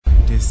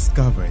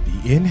discover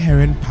the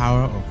inherent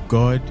power of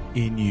God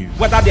in you.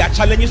 Whether there are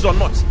challenges or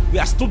not, we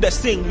are still the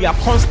same. We are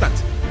constant.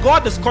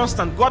 God is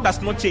constant. God does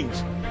not change.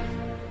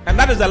 And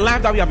that is the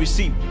life that we have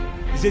received.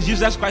 He says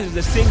Jesus Christ is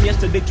the same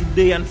yesterday,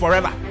 today, and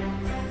forever.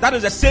 That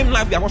is the same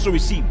life we have also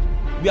received.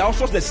 We are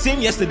also the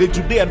same yesterday,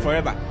 today, and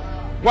forever.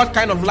 What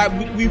kind of life?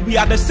 We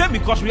are the same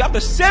because we have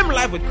the same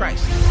life with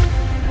Christ.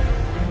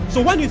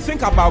 So when you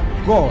think about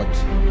God,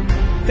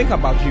 think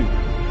about you.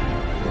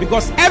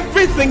 Because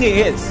everything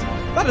He is,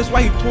 that is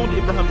why He told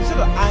Abraham, He said,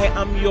 I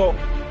am your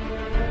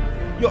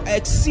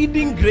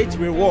exceeding great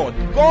reward.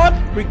 God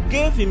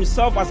gave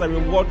Himself as a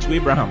reward to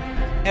Abraham.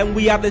 And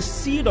we are the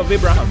seed of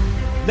Abraham.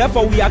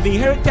 Therefore, we have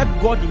inherited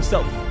God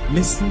Himself.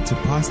 Listen to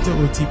Pastor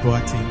Oti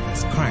Boateng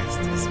as Christ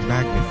is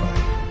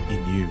magnified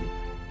in you.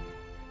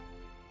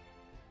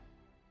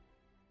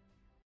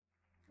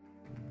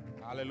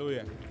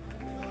 Hallelujah.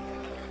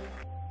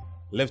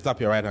 Lift up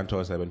your right hand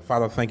towards heaven.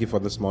 Father, thank you for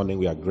this morning.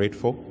 We are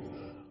grateful.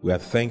 We are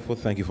thankful.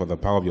 Thank you for the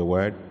power of your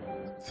word.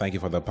 Thank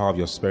you for the power of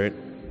your spirit.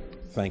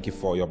 Thank you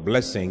for your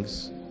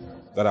blessings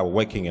that are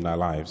working in our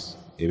lives,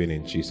 even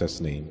in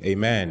Jesus' name.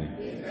 Amen.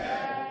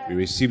 Amen. We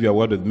receive your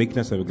word with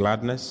meekness and with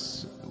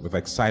gladness, with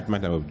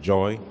excitement and with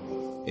joy,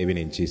 even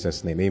in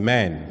Jesus' name.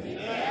 Amen.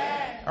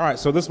 Amen. All right,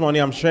 so this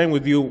morning I'm sharing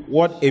with you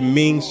what it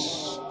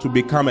means to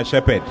become a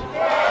shepherd.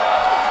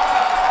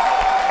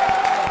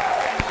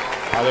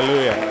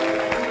 Hallelujah.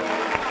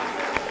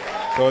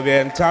 So the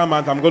entire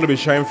month I'm going to be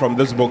sharing from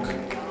this book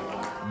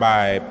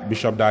by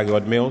Bishop Dag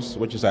Heward-Mills,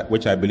 which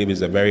I believe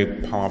is a very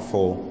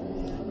powerful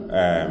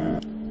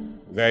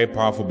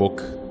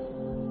book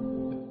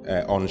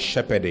on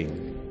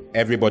shepherding.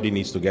 Everybody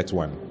needs to get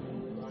one.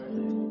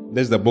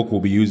 This is the book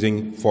we'll be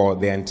using for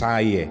the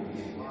entire year.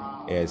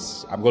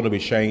 Yes, I'm going to be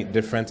sharing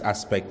different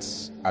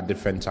aspects at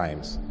different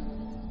times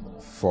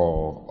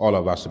for all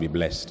of us to be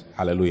blessed.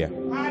 Hallelujah.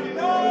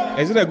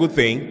 Is it a good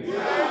thing?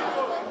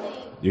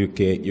 You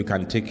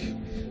can take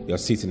your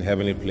seats in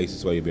heavenly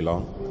places where you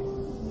belong.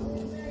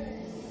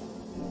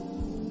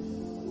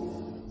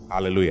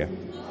 Hallelujah.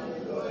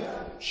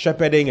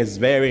 Shepherding is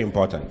very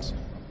important.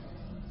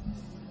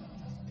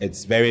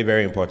 It's very,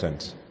 very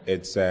important.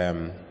 It's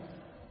the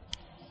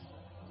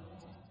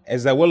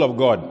will of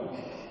God.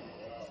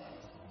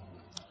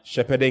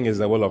 Shepherding is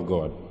the will of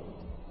God.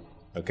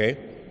 Okay?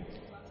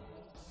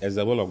 It's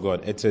the will of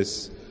God. It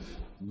is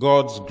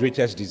God's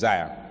greatest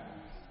desire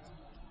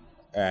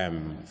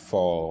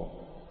for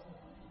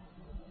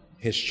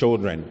His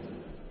children.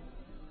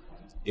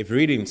 If you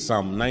read in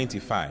Psalm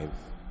 95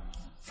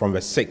 from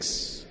verse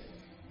 6,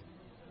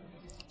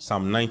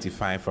 Psalm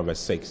 95 from verse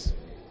 6,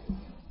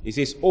 He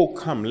says, "Oh,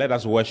 come, let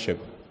us worship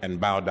and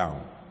bow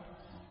down.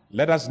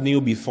 Let us kneel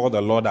before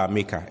the Lord our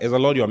Maker." Is the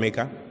Lord your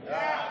Maker?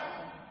 Yeah.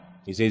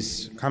 He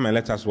says, "Come and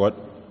let us what?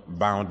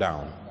 Bow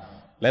down.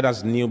 Let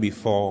us kneel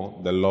before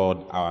the Lord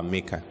our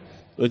Maker."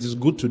 So it is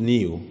good to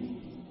kneel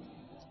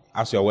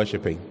as you are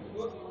worshiping.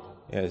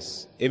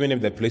 Yes, even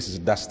if the place is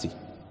dusty,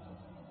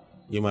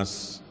 you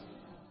must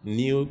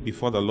kneel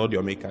before the Lord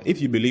your Maker.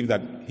 If you believe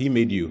that He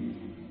made you,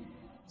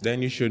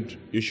 then you should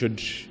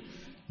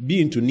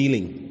be into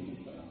kneeling.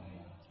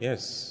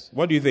 Yes.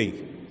 What do you think?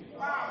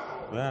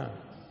 Yeah.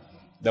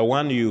 The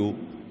one you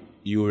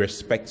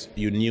respect,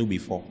 you kneel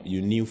before,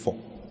 you kneel for.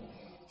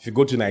 If you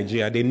go to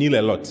Nigeria, they kneel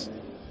a lot.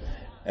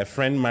 A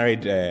friend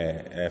married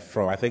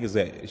from, I think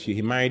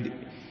he married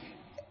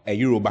a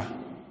Yoruba.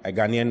 A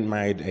Ghanaian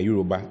married a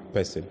Yoruba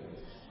person.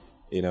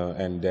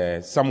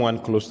 And someone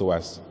close to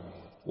us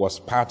was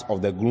part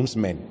of the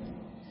groomsmen.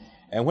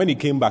 And when he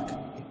came back,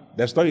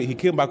 he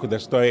came back with a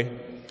story,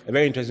 a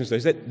very interesting story.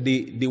 He said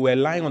they were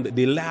lying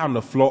they lie on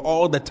the floor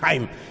all the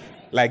time,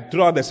 like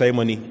throughout the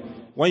ceremony.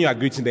 When you are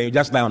greeting them, you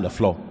just lie on the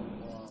floor.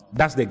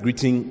 That's the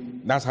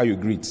greeting. That's how you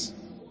greet,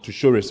 to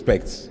show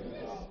respect.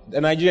 The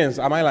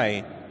Nigerians, am I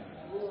lying?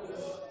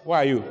 Who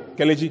are you?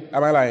 Kelechi,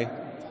 am I lying?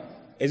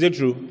 Is it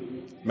true?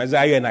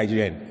 Messiah, you a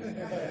Nigerian.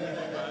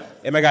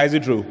 Emeka, is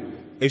it true?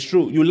 It's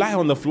true. You lie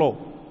on the floor.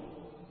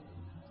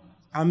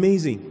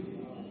 Amazing.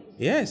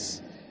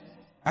 Yes.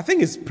 I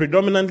think it's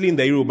predominantly in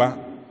the Yoruba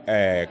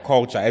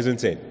culture,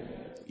 isn't it?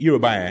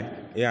 Yoruba,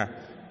 yeah.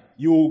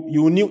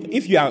 You kneel,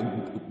 if you are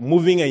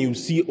moving and you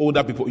see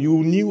older people,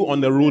 you kneel on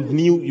the road,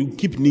 you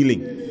keep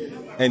kneeling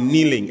and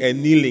kneeling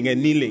and kneeling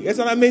and kneeling. It's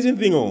an amazing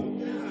thing, oh.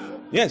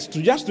 Yes,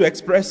 just to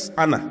express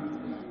honor.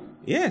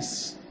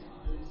 Yes.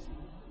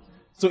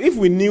 So if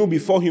we kneel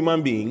before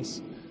human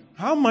beings,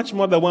 how much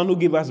more the one who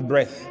gave us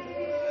breath?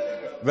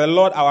 The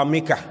Lord our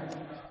Maker,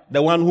 the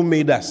one who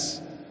made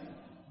us.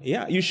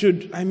 Yeah, you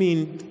should,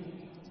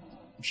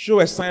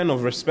 show a sign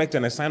of respect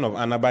and a sign of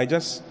honor by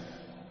just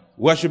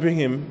worshiping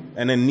Him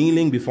and then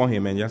kneeling before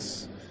Him and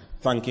just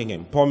thanking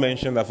Him. Paul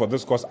mentioned that for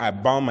this cause I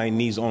bow my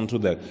knees unto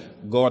the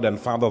God and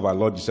Father of our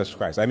Lord Jesus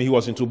Christ. He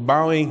was into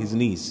bowing his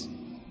knees.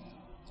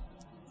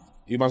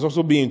 You must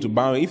also be into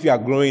bowing. If you are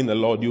growing in the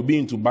Lord, you'll be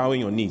into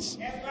bowing your knees.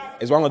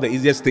 It's one of the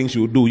easiest things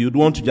you do. You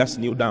don't want to just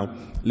kneel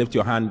down, lift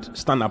your hand,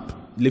 stand up,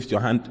 lift your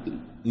hand,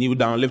 kneel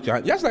down, lift your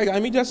hand.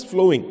 Just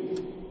flowing.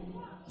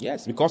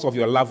 Yes, because of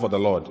your love for the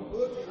Lord.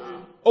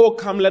 Oh,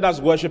 come, let us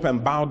worship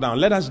and bow down.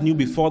 Let us kneel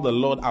before the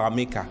Lord our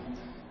Maker.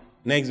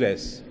 Next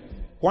verse.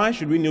 Why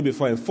should we kneel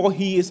before him? For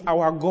he is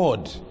our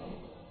God.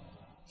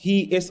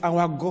 He is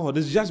our God.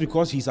 It's just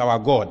because he's our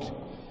God.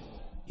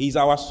 He's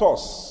our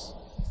source.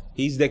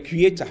 He's the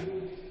creator.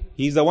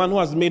 He's the one who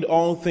has made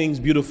all things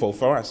beautiful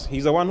for us.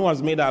 He's the one who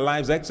has made our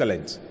lives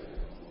excellent.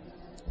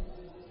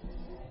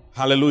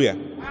 Hallelujah.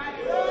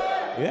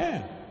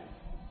 Yeah.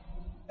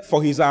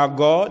 For he's our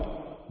God.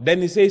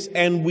 Then he says,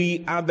 and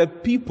we are the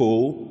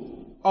people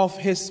of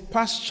his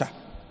pasture.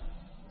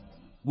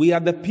 We are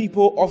the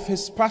people of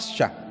his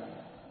pasture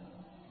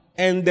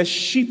and the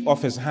sheep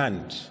of his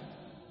hand.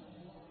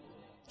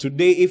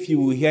 Today, if you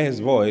will hear his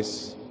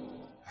voice,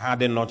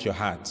 harden not your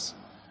hearts,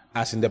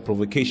 as in the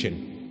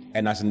provocation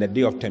and as in the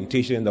day of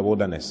temptation in the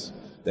wilderness.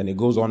 Then it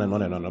goes on and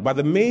on and on. But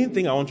the main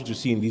thing I want you to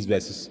see in these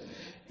verses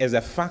is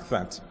the fact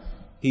that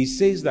he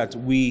says that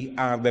we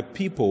are the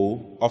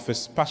people of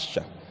his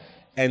pasture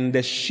and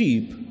the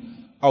sheep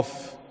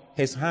of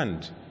his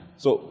hand.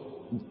 So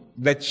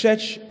the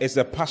church is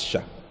a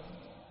pasture.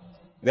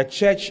 The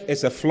church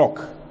is a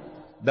flock.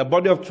 The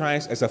body of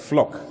Christ is a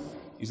flock.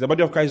 Is the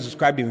body of Christ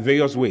described in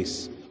various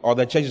ways, or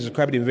the church is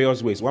described in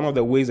various ways. One of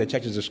the ways the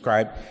church is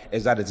described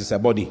is that it is a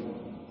body.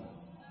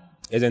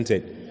 Isn't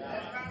it?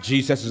 Yeah.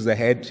 Jesus is the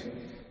head.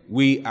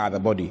 We are the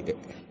body.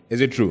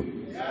 Is it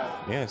true? Yeah.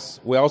 Yes.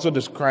 We're also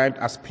described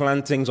as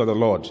plantings of the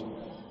Lord.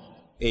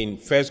 In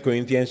 1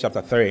 Corinthians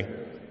chapter 3,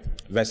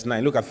 verse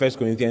 9. Look at 1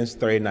 Corinthians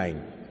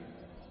 3:9.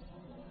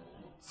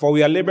 For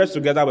we are laborers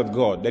together with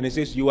God. Then it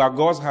says, you are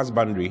God's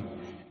husbandry,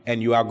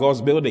 and you are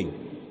God's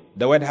building.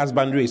 The word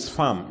husbandry is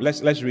farm.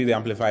 Let's read the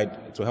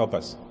Amplified to help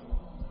us.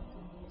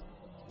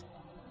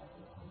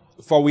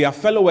 For we are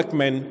fellow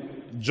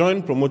workmen,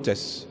 joint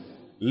promoters,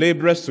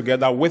 laborers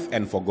together with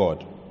and for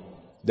God.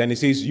 Then it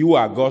says, you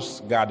are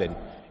God's garden.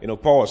 You know,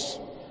 Paul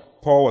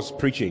was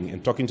preaching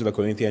and talking to the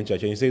Corinthian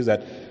church, and he says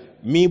that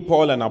me,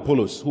 Paul, and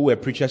Apollos, who were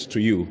preachers to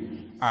you,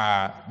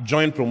 are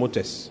joint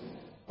promoters.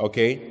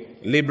 Okay?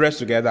 Laborers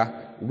together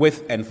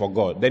with and for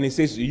God. Then he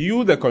says,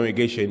 you, the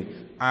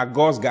congregation, are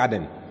God's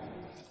garden.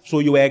 So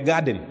you are a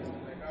garden.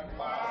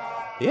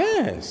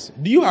 Yes.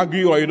 Do you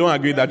agree or you don't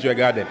agree that you're a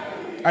garden?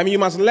 I mean, you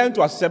must learn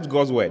to accept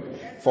God's word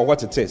for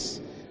what it is.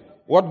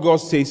 What God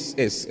says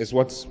is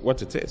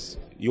what it is.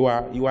 You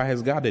are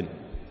his garden.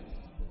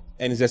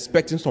 And he's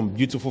expecting some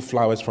beautiful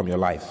flowers from your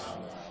life.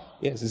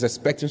 Yes, he's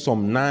expecting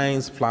some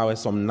nice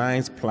flowers, some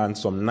nice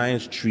plants, some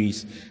nice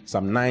trees,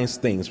 some nice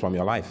things from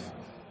your life.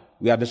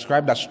 We are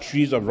described as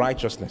trees of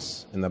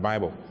righteousness in the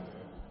Bible.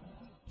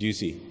 Do you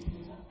see?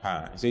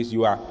 It says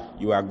you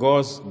are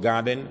God's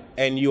garden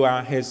and you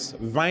are his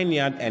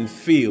vineyard and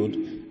field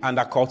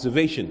under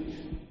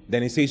cultivation.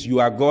 Then it says you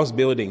are God's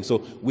building.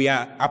 So we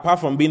are, apart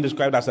from being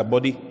described as a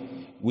body,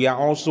 we are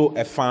also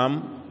a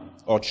farm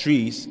or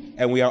trees,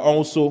 and we are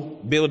also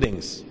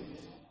buildings.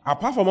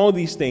 Apart from all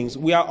these things,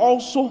 we are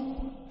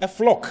also a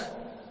flock.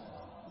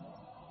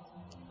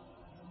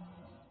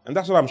 And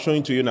that's what I'm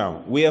showing to you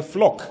now. We are a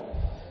flock.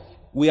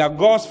 We are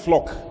God's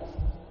flock.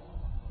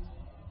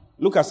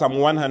 Look at Psalm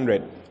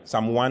 100.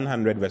 Psalm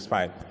 100 verse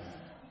 5.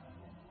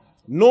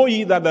 Know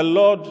ye that the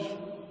Lord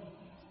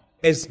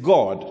is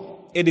God.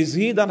 It is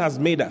he that has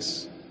made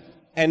us,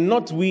 and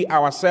not we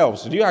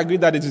ourselves. Do you agree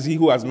that it is he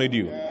who has made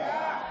you?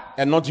 Yeah.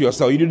 And not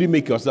yourself? You didn't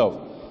make yourself.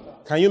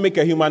 Can you make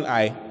a human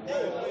eye?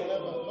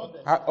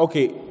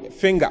 Okay,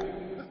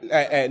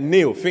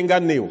 fingernail.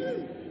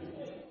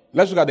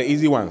 Let's look at the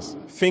easy ones.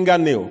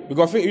 Fingernail.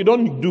 Because you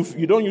don't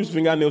use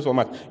fingernails so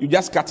much. You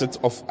just cut it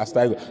off as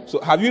time. So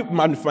have you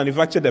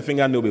manufactured a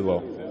fingernail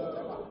before?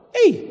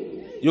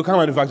 Hey, you can't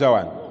manufacture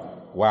one.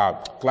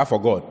 Wow, clap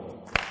for God.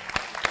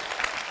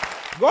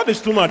 God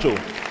is too much. Oh,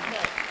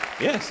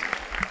 yes.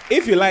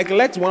 If you like,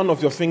 lose one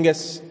of your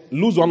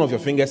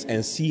fingers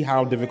and see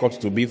how difficult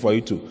it will be for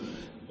you to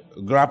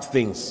grab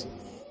things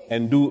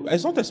and do.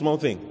 It's not a small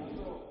thing.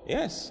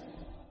 Yes.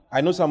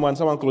 I know someone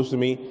close to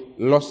me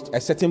lost a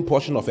certain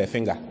portion of her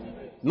finger.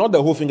 Not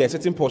the whole finger, a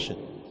certain portion.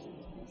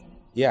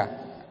 Yeah.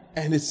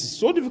 And it's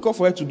so difficult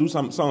for her to do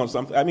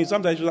something. I mean,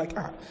 sometimes she's like,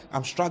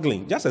 I'm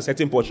struggling. Just a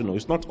certain portion. No,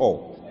 it's not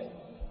all.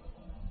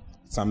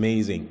 It's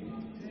amazing.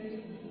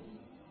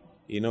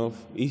 You know,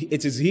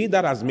 it is he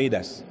that has made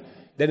us.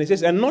 Then it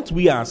says, and not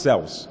we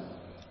ourselves.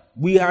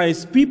 We are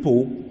his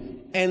people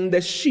and the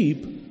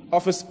sheep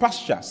of his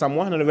pasture. Psalm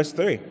 100 verse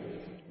 3.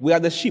 We are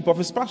the sheep of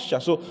his pasture.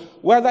 So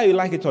whether you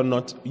like it or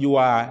not, you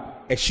are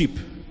a sheep.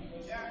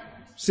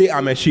 Say,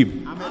 I'm a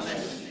sheep.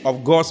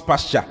 Of God's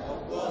pasture.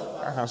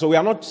 So we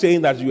are not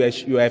saying that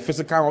you are a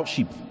physical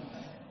sheep.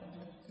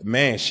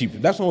 Man, sheep.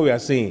 That's not what we are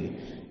saying.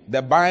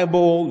 The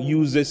Bible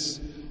uses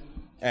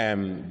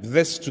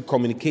this to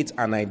communicate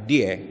an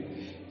idea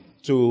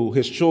to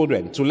his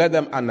children, to let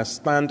them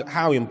understand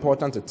how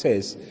important it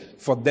is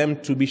for them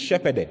to be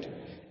shepherded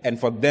and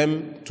for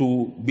them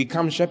to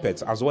become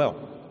shepherds as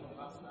well.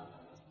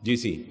 Do you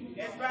see?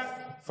 Yes,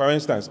 for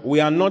instance, we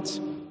are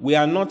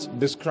not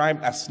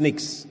described as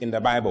snakes in the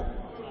Bible.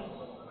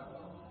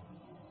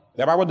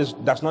 The Bible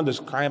does not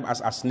describe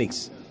us as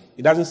snakes.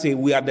 It doesn't say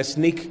we are the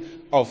snake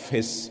of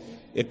his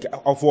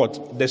Of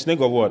what? The snake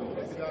of what?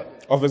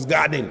 Of his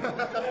garden.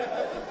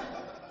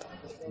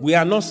 We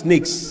are not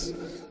snakes.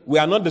 We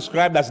are not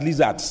described as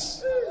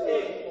lizards.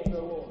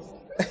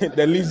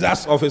 The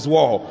lizards of his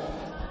wall.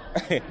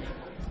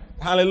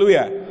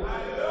 Hallelujah.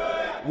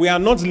 We are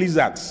not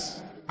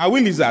lizards. Are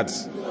we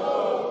lizards?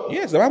 No.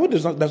 Yes, the Bible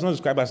does not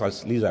describe us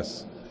as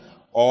lizards.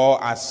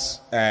 Or as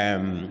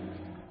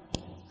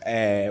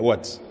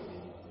what?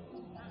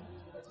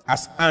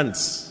 As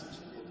ants.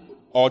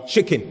 Or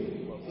chicken.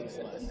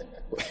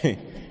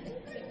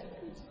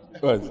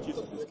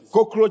 What?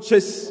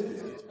 Cockroaches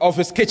of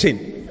his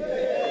kitchen.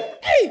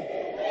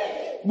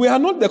 Hey! We are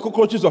not the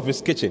cockroaches of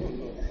his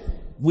kitchen.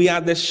 We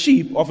are the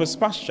sheep of his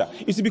pasture.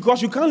 You see,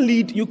 because you can't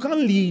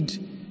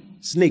lead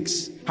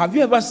snakes. Have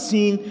you ever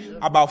seen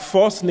about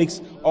 4 snakes,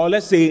 or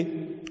let's say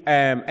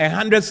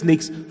 100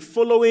 snakes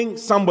following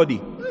somebody?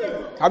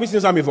 Have you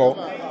seen some before?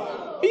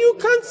 You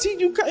can't see.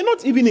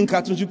 Not even in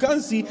cartoons. You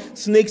can't see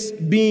snakes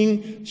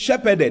being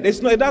shepherded.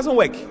 It doesn't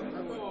work.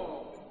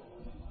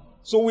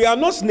 So we are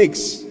not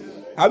snakes.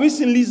 Have you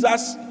seen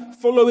lizards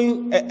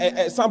following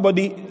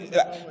somebody?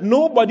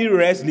 Nobody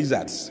rears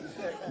lizards.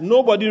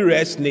 Nobody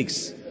rears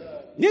snakes.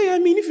 Yeah, I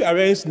mean, if you are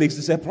rearing snakes,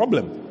 it's a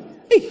problem.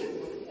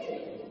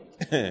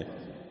 Hey.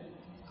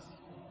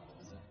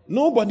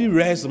 Nobody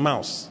rears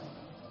mouse.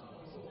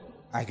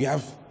 Like you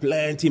have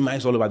plenty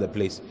mice all over the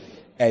place,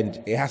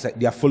 and they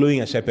are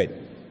following a shepherd.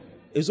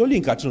 It's only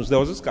in cartoons. There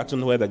was this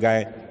cartoon where the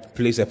guy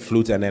plays a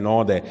flute, and then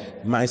all the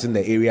mice in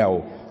the area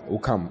will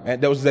come.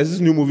 And there's this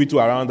new movie too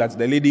around that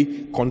the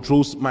lady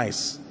controls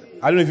mice.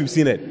 I don't know if you've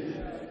seen it.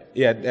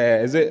 Yeah,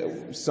 is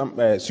it some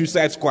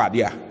Suicide Squad?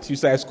 Yeah,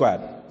 Suicide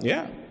Squad.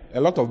 Yeah,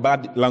 a lot of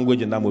bad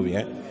language in that movie.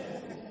 Yes.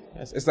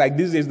 It's like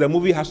these days the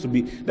language has to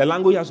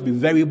be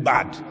very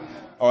bad,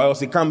 or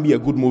else it can't be a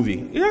good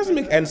movie. It doesn't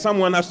make, and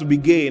someone has to be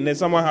gay, and then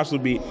someone has to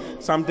be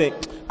something.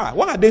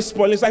 Why are they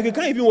spoiling? It's like you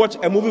can't even watch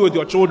a movie with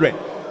your children.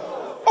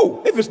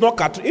 Oh, if it's not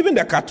cartoon, even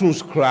the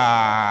cartoons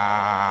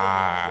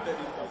cry.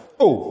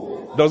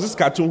 Oh, there was this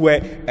cartoon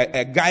where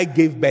a guy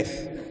gave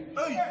birth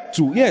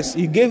to,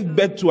 he gave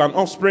birth to an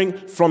offspring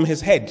from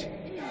his head.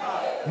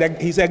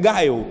 He's a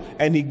guy,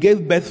 and he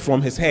gave birth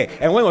from his hair.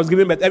 And when he was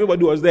giving birth,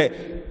 everybody was there.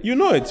 You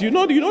know it. You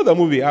know the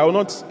movie. I will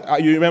not.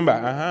 You remember?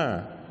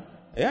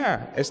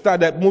 Yeah.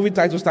 The movie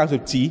title starts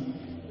with T,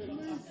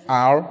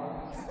 R,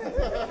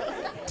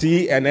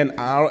 T, and then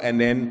R,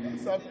 and then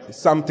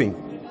something,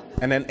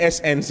 and then S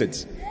ends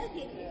it.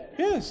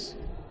 Yes.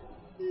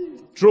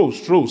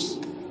 Trolls.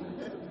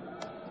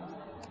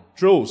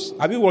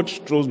 Have you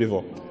watched Trolls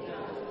before?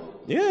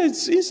 Yeah,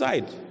 it's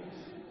inside.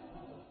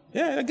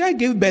 Yeah, the guy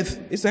gave birth.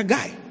 It's a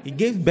guy. He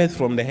gave birth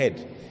from the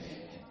head.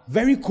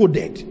 Very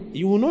coded.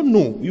 You will not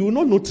know. You will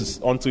not notice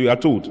until you are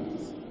told.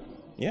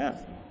 Yeah.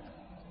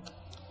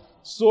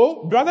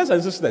 So, brothers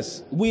and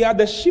sisters, we are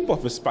the sheep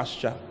of his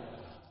pasture.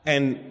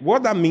 And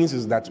what that means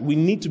is that we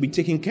need to be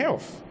taken care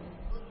of.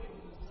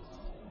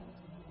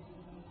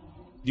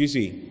 Do you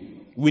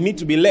see? We need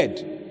to be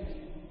led.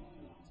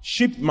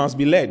 Sheep must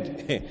be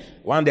led.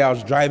 One day I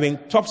was driving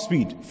top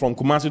speed from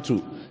Kumasi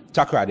to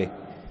Takoradi,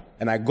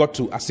 and I got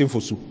to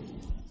Asimfosu.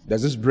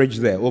 There's this bridge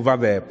there over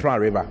the Pra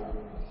River.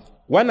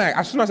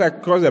 As soon as I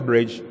crossed the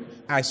bridge,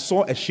 I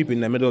saw a sheep in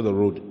the middle of the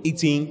road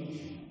eating.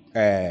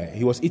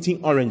 He was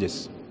eating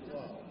oranges,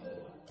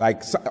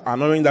 like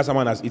an orange that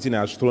someone has eaten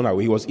and has thrown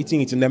away. He was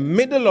eating it in the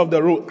middle of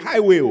the road,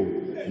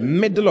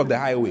 middle of the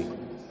highway,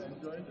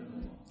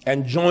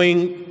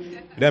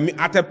 enjoying them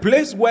at a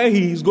place where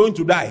he is going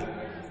to die.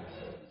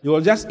 He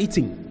was just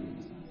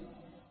eating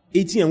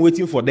and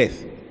waiting for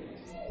death.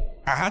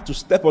 I had to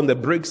step on the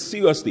brakes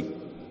seriously.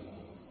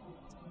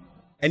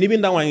 And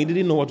even that one, he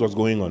didn't know what was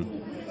going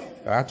on.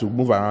 I had to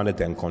move around it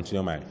and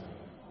continue my.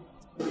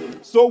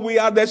 So we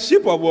are the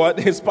sheep of what?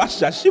 His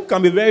pasture. Sheep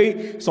can be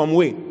very some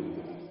way.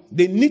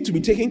 They need to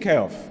be taken care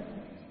of.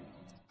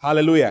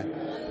 Hallelujah.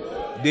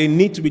 They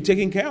need to be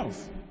taken care of.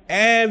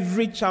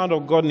 Every child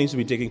of God needs to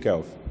be taken care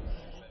of.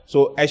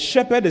 So a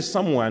shepherd is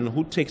someone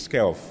who takes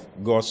care of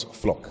God's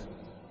flock.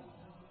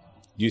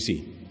 Do you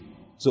see?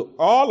 So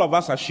all of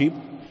us are sheep,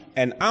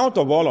 and out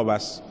of all of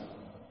us,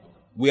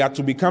 we are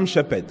to become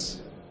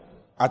shepherds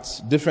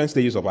at different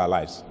stages of our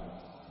lives.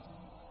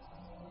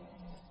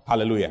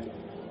 Hallelujah.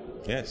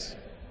 Yes.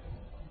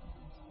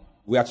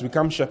 We are to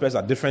become shepherds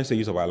at different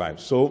stages of our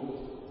lives.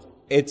 So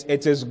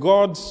it is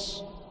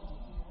God's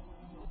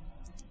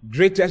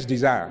greatest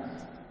desire,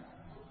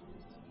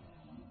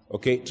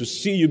 to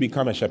see you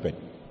become a shepherd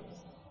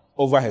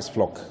over his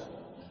flock,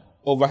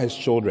 over his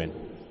children,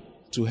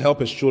 to help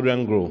his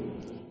children grow,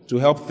 to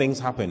help things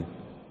happen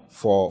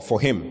for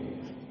him.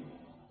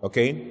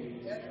 Okay?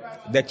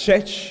 The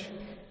church,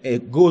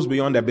 it goes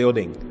beyond the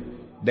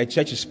building. The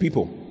church is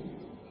people.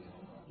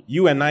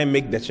 You and I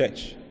make the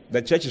church.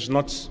 The church is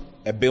not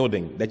a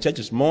building. The church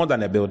is more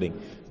than a building.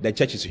 The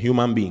church is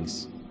human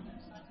beings.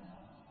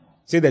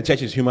 Say the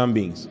church is human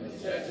beings.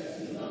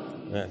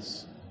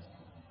 Yes.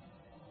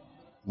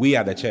 We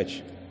are the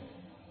church.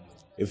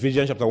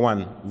 Ephesians chapter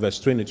 1, verse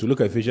 22.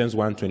 Look at Ephesians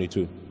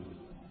 1:22.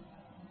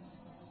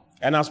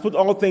 and has put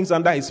all things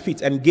under his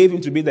feet, and gave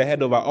him to be the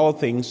head over all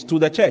things to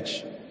the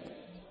church.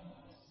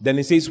 Then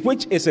he says,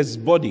 which is his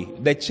body?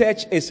 The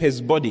church is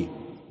his body,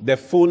 the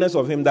fullness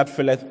of him that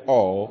filleth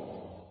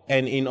all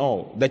and in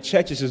all. The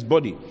church is his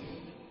body.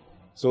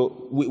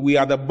 So we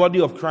are the body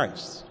of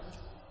Christ.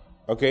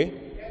 Okay?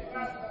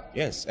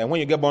 Yes. And when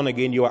you get born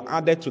again, you are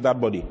added to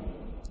that body.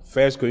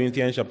 1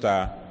 Corinthians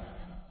chapter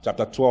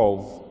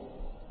 12,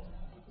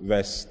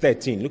 verse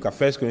 13. Look at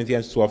 1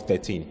 Corinthians 12,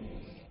 13.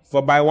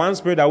 For by one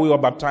Spirit are we all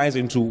baptized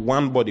into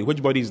one body.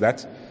 Which body is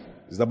that?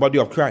 It's the body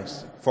of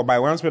Christ. For by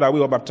one Spirit are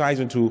we all baptized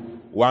into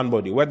one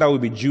body. Whether we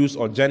be Jews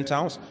or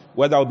Gentiles,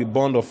 whether we be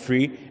bond or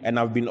free, and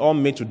have been all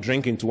made to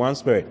drink into one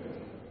Spirit.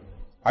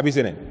 Have you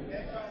seen it?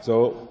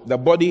 So the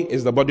body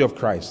is the body of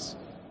Christ,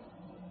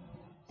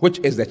 which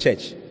is the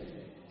church.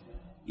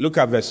 Look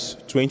at verse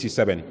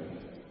 27.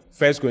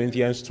 1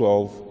 Corinthians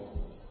 12,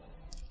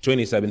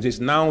 27. It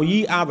says, now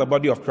ye are the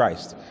body of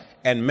Christ,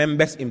 and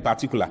members in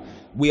particular.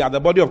 We are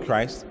the body of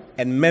Christ,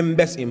 and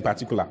members in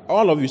particular.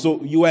 All of you.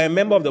 So you are a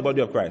member of the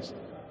body of Christ.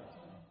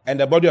 And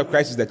the body of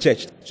Christ is the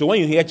church. So when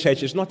you hear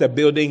church, it's not a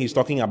building he's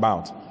talking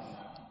about.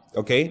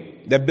 Okay?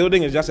 The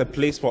building is just a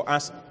place for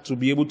us to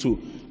be able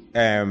to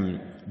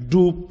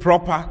do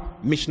proper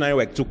missionary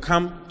work, to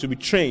come, to be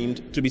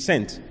trained, to be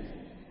sent.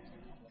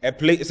 A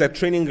place, it's a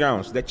training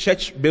grounds. The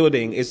church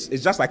building is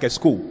just like a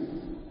school.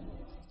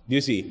 Do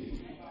you see?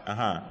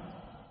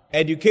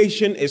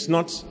 Education is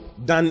not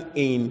done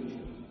in...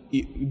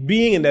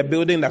 Being in the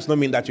building does not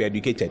mean that you're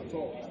educated.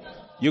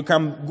 You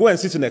can go and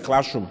sit in a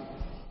classroom,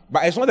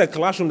 but it's not the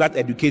classroom that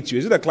educates you.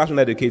 Is it the classroom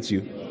that educates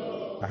you?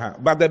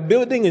 But the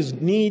building is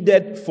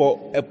needed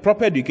for a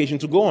proper education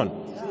to go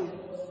on.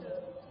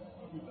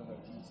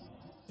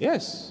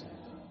 Yes.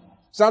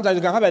 Sometimes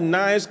you can have a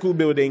nice school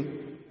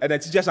building and the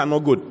teachers are not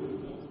good.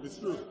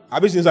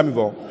 Have you seen some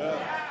before?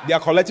 They are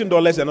collecting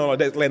dollars and all of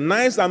that. Like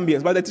nice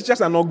ambience, but the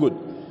teachers are not good.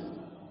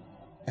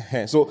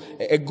 So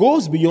it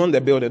goes beyond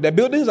the building. The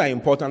buildings are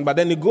important, but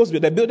then it goes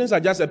beyond. The buildings are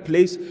just a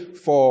place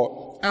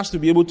for us to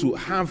be able to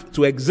have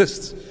to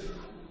exist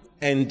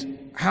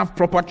and have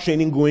proper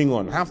training going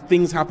on, have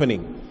things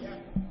happening.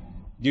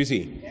 Do you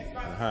see?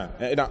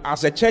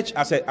 As a church,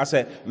 as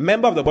a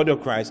member of the body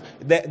of Christ,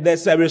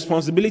 there's a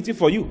responsibility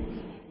for you.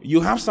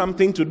 You have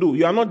something to do.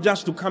 You are not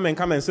just to come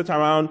and sit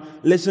around,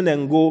 listen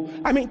and go.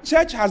 I mean,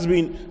 church has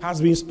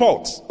been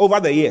spoilt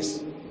over the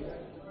years.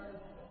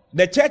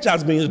 The church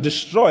has been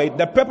destroyed.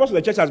 The purpose of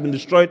the church has been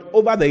destroyed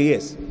over the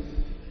years.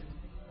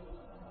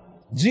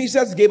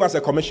 Jesus gave us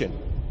a commission.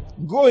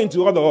 Go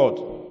into all the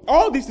world.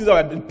 All these things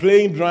are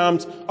playing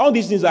drums. All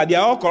these things they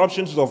are all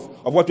corruptions of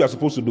what we are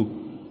supposed to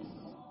do.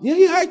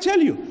 Yeah, I tell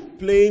you.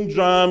 Playing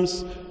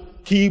drums,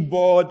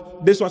 keyboard,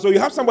 this one. So you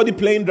have somebody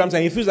playing drums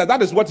and he feels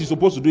that is what he's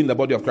supposed to do in the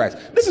body of Christ.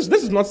 This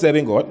is not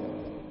serving God.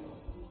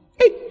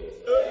 Hey.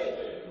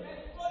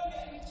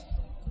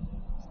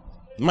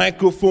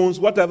 Microphones,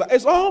 whatever.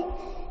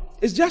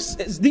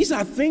 These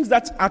are things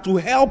that are to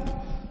help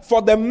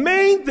for the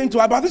main thing to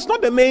happen. But it's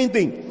not the main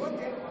thing.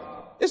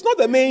 It's not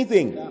the main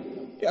thing.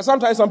 Yeah,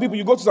 sometimes some people,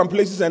 you go to some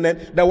places and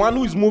then the one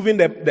who is moving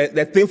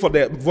the thing for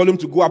the volume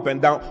to go up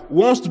and down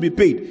wants to be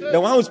paid.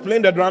 The one who is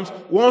playing the drums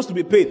wants to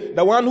be paid.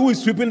 The one who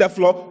is sweeping the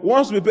floor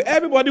wants to be paid.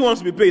 Everybody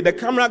wants to be paid. The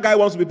camera guy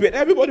wants to be paid.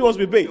 Everybody wants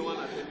to be paid.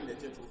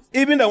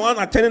 Even the one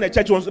attending the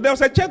church wants to. There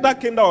was a church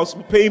that came that was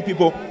paying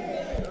people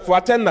for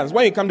attendance.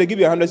 When you come, they give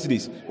you 100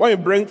 cedis. When you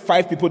bring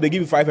 5 people, they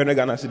give you 500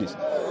 Ghana cedis.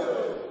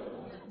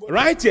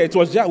 Right here,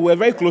 we were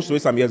very close to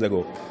it some years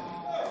ago.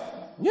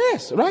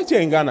 Yes, right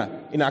here in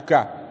Ghana, in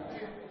Accra.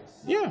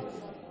 Yeah.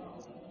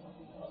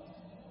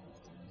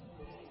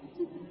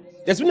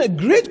 There's been a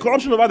great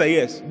corruption over the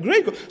years.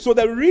 So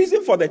the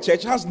reason for the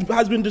church has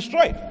been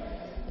destroyed.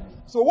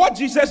 So what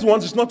Jesus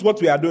wants is not what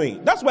we are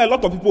doing. That's why a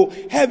lot of people,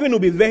 heaven will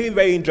be very,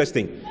 very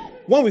interesting.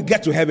 When we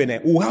get to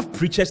heaven, we'll have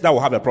preachers that will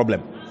have a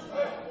problem.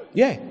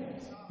 Yeah.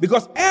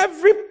 Because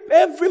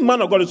every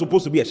man of God is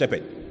supposed to be a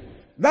shepherd.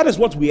 That is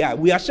what we are.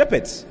 We are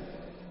shepherds.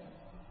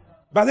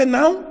 But then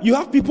now you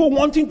have people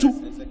wanting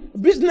to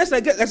business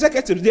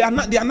executives. They are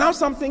now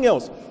something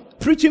else.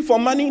 Preaching for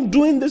money,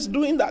 doing this,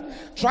 doing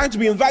that, trying to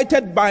be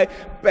invited by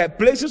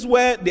places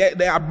where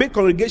there are big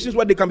congregations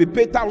where they can be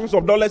paid thousands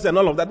of dollars and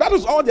all of that. That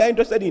is all they are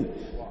interested in.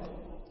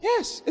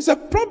 Yes, it's a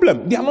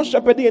problem. They are not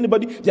shepherding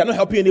anybody. They are not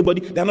helping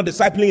anybody. They are not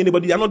discipling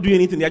anybody. They are not doing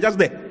anything. They are just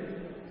there.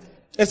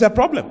 It's a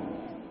problem.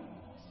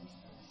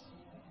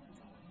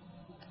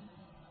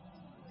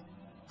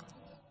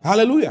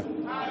 Hallelujah.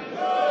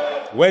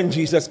 When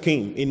Jesus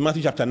came in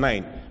Matthew chapter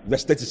 9,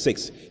 verse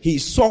 36, he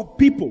saw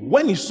people.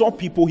 When he saw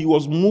people, he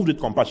was moved with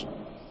compassion.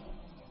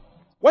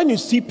 When you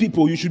see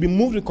people, you should be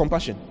moved with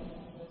compassion.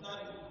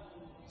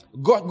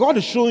 God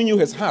is showing you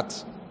his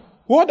heart.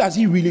 What does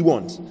he really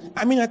want?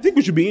 I mean, I think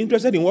we should be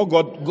interested in what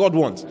God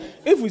wants.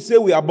 If we say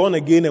we are born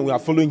again and we are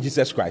following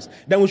Jesus Christ,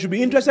 then we should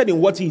be interested in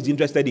what he is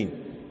interested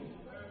in.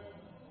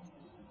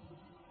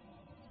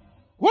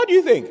 What do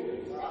you think?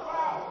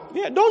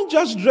 Yeah, don't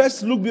just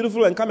dress, look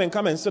beautiful, and come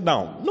and sit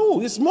down.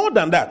 No, it's more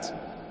than that.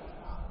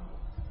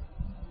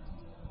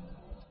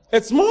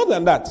 It's more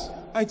than that.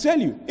 I tell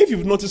you, if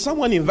you've noticed,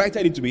 someone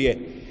invited you to be here.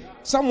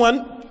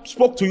 Someone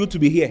spoke to you to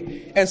be here.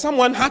 And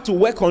someone had to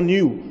work on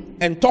you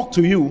and talk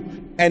to you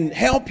and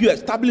help you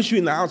establish you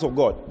in the house of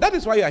God. That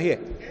is why you are here.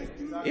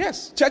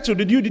 Yes. Churchill,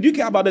 did you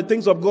care about the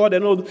things of God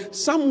and all?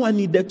 Someone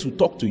needed to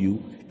talk to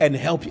you and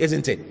help you,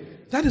 isn't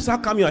it? That is how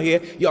come you're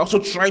here. You're also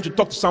trying to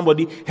talk to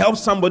somebody, help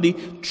somebody,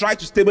 try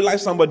to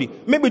stabilize somebody.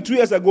 Maybe 2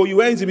 years ago, you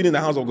weren't even in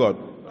the house of God.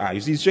 You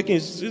see, he's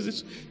shaking.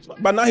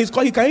 But now he's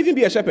called. He can even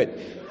be a shepherd.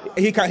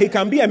 He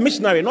can be a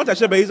missionary, not a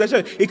shepherd. He's a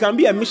shepherd. He can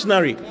be a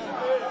missionary.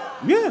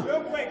 Yeah.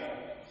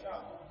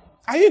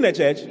 Are you in the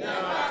church?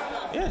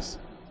 Yes.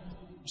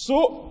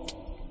 So,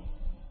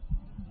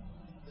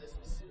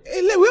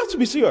 we have to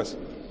be serious.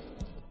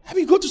 I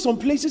mean, go to some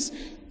places,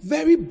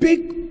 very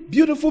big,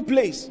 beautiful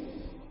place.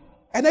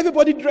 And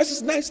everybody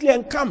dresses nicely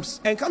and comes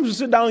to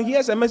sit down,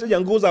 hears a message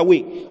and goes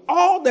away.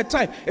 All the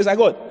time. It's like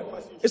God.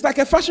 It's like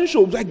a fashion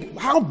show. Like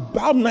how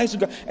nice you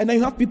can. And then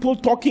you have people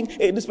talking,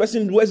 hey, this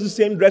person wears the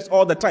same dress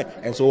all the time.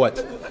 And so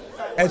what?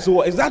 And so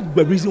what? Is that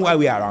the reason why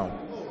we are around?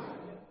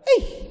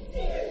 Hey.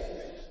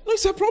 No,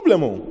 it's a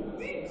problem.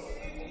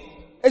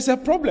 It's a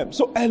problem.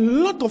 So a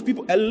lot of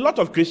people, a lot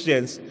of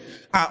Christians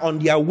are on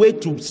their way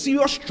to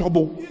serious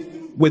trouble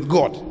with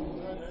God.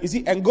 You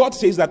see, and God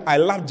says that I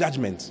love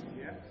judgment.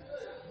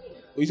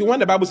 You see, when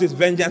the Bible says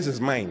vengeance is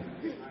mine,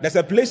 there's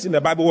a place in the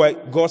Bible where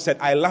God said,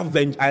 I love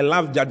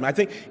judgment. I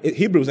think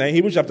Hebrews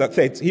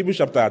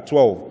chapter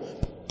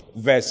 12,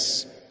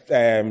 verse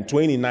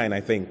 29,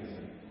 I think.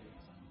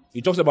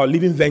 He talks about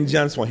leaving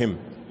vengeance for him.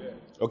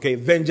 Okay,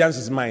 vengeance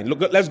is mine.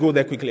 Look, let's go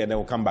there quickly and then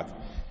we'll come back.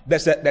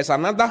 There's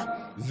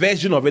another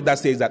version of it that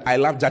says that I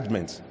love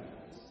judgment.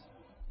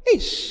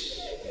 Ish.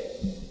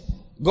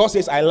 God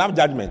says, I love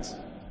judgment.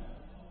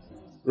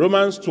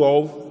 Romans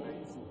 12,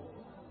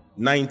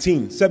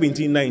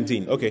 17,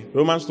 19. Okay,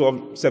 Romans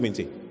 12,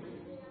 17.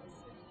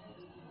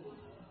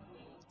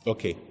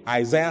 Okay,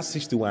 Isaiah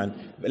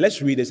 61.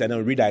 Let's read this and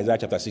then read Isaiah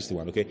chapter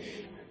 61, okay?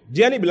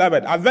 Dearly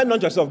beloved, avenge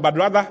not yourself, but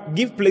rather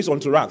give place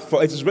unto wrath.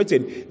 For it is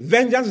written,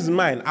 vengeance is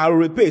mine, I will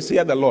repay,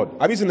 saith the Lord.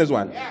 Have you seen this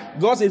one? Yeah.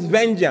 God says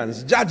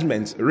vengeance,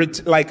 judgment,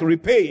 like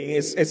repaying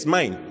is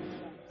mine.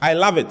 I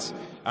love it.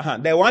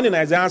 The one in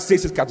Isaiah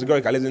 6 is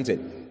categorical, isn't it?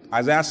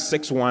 Isaiah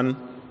 6:1,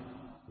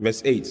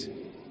 verse 8.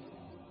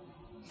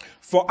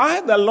 For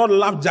I, the Lord,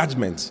 love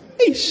judgment.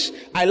 Ish,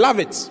 I love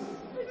it.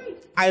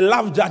 I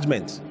love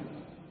judgment.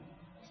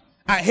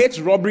 I hate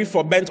robbery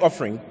for burnt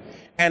offering,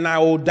 and I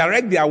will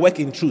direct their work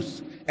in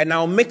truth, and I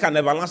will make an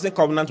everlasting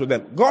covenant with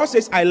them. God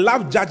says, I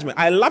love judgment.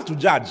 I love to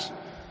judge.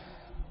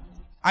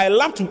 I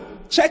love to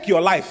check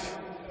your life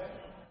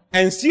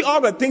and see all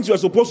the things you are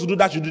supposed to do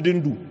that you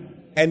didn't do,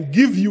 and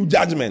give you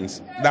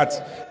judgments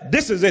that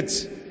this is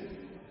it.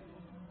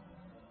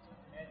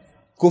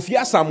 Kofi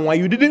Asamoah,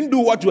 you didn't do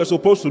what you were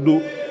supposed to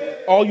do,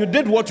 or you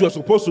did what you were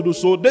supposed to do,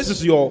 so this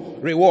is your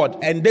reward,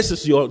 and this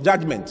is your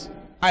judgment.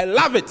 I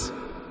love it.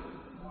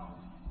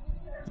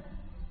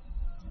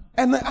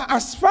 And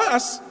as far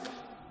as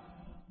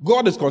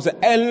God is concerned,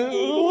 a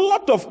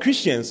lot of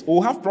Christians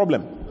will have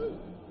problem.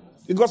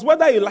 Because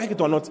whether you like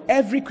it or not,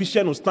 every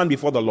Christian will stand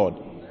before the Lord.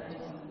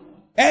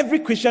 Every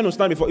Christian will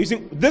stand before. You see,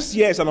 this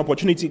year is an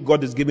opportunity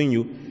God is giving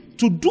you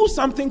to do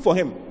something for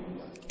Him.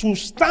 To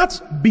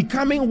start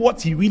becoming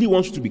what He really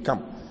wants you to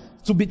become.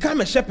 To become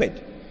a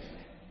shepherd.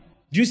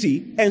 Do you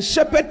see? And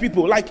shepherd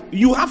people, like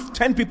you have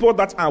 10 people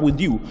that are with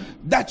you,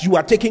 that you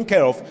are taking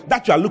care of,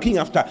 that you are looking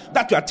after,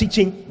 that you are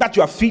teaching, that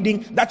you are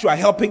feeding, that you are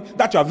helping,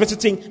 that you are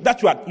visiting,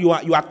 that you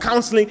are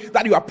counseling,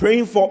 that you are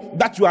praying for,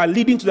 that you are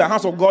leading to the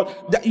house of God,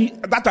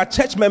 that are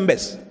church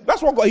members.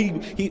 That's what God,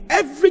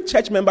 every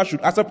church member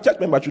should, as a church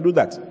member, should do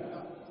that.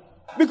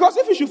 Because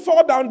if you should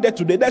fall down there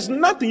today, there's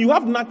nothing, you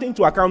have nothing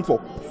to account for.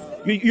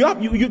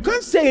 You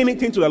can't say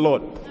anything to the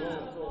Lord.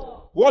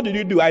 What did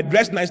you do? I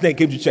dressed nicely and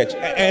came to church.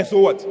 And so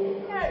what?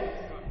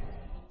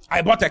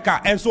 I bought a car,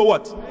 and so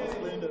what?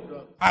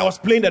 I was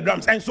playing the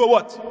drums, and so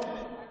what?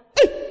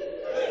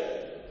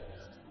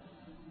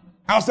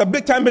 I was a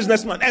big-time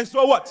businessman, and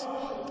so what?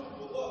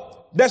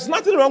 There's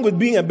nothing wrong with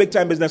being a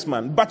big-time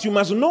businessman, but you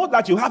must know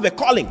that you have a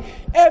calling.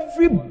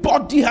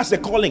 Everybody has a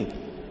calling.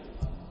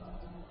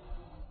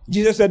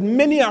 Jesus said,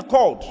 many are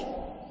called.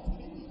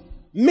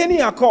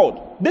 Many are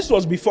called. This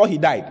was before He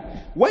died.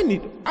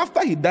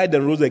 After He died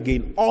and rose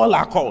again, all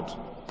are called.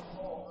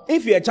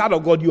 If you're a child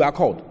of God, you are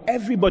called.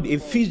 Everybody.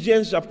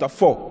 Ephesians chapter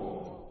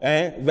 4,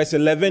 verse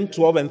 11,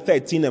 12, and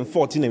 13, and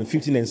 14, and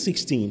 15, and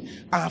 16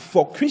 are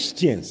for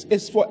Christians.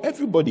 It's for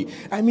everybody.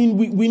 I mean,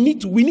 we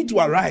need to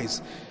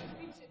arise.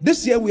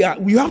 This year we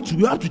have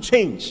to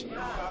change.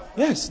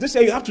 Yes, this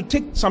year you have to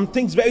take some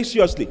things very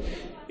seriously.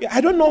 I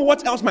don't know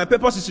what else my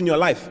purpose is in your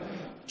life.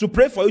 To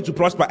pray for you to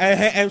prosper.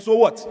 And so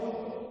what?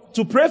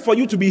 To pray for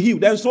you to be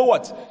healed. And so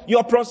what?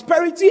 Your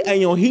prosperity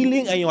and your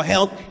healing and your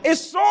health is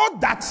so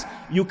that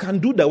you can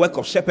do the work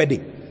of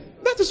shepherding.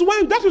 That is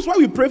why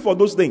we pray for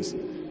those things.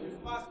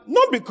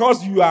 Not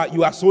because you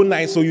are so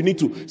nice, so you need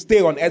to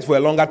stay on earth for a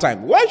longer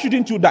time. Why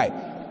shouldn't you die?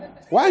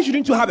 Why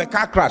shouldn't you have a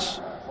car crash?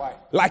 Why?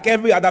 Like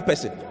every other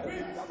person.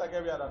 Not like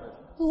every other person.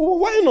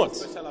 Why not?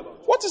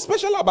 What is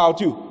special about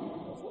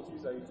you?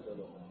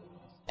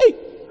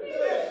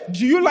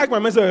 Do you like my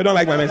message or you don't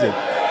like my message?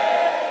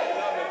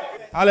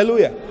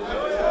 Hallelujah.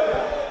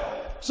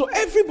 So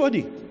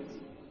everybody,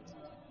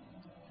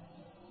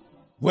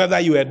 whether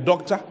you're a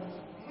doctor,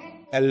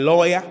 a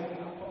lawyer,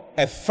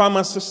 a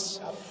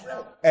pharmacist,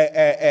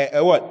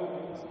 a what?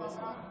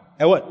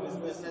 A what?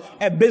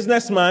 A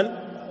businessman,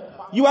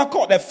 you are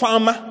called. A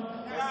farmer,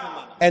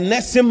 a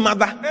nursing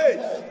mother,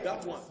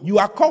 you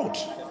are called.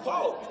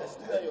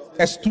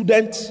 A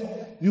student,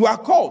 you are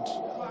called.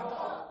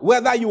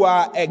 Whether you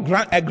are a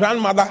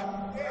grandmother,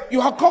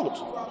 you are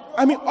called.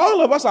 I mean,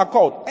 all of us are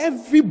called.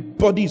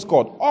 Everybody is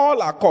called.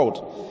 All are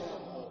called.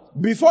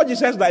 Before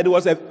Jesus died, there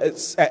was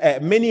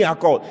many are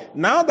called.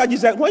 Now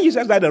that when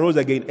Jesus died and rose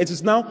again, it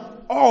is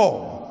now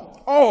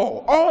all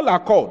are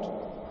called.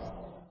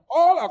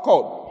 All are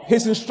called.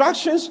 His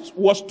instructions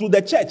was to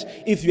the church.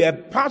 If you are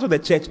part of the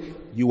church,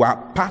 you are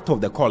part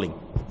of the calling.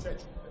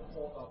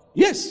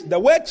 Yes, the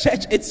word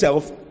church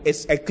itself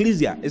is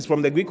ecclesia. It's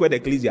from the Greek word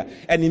ecclesia,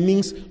 and it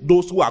means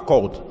those who are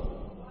called.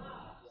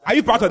 Are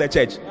you part of the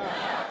church?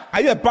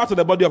 Are you a part of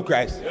the body of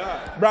Christ?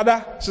 Yeah.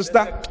 Brother,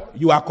 sister,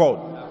 you are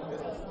called.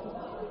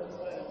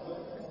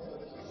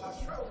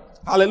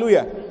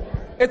 Hallelujah.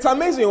 It's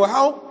amazing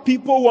how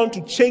people want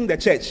to change the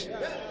church.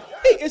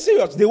 Hey, it's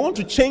serious. They want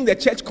to change the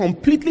church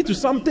completely to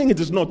something it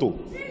is not.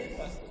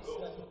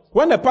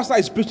 When the pastor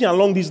is preaching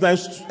along these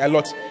lines a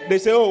lot, they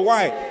say, oh,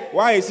 why?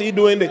 Why is he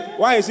doing this?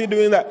 Why is he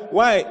doing that?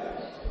 Why?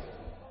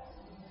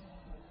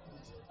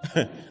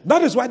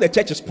 That is why the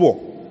church is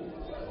poor.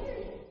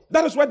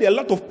 That is why there are a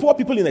lot of poor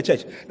people in the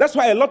church. That's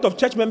why a lot of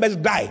church members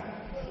die.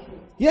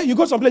 Yeah, you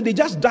go someplace, they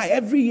just die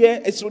every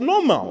year. It's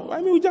normal.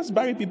 I mean, we just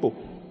bury people.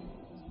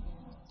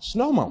 It's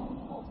normal.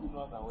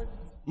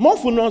 More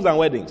funerals than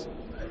weddings.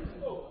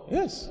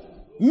 Yes.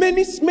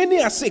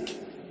 Many are sick.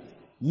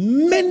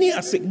 Many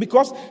are sick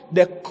because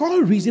the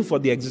core reason for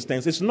their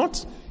existence is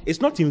not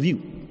in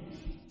view.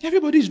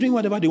 Everybody is doing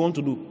whatever they want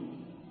to do.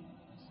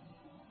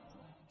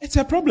 It's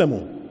a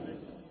problem.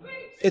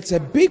 It's a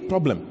big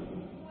problem.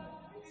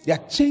 They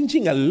are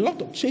changing a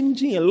lot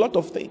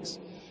of things.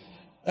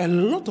 A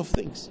lot of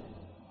things.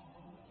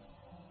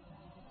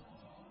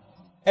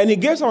 And he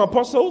gave some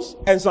apostles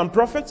and some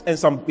prophets and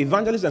some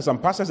evangelists and some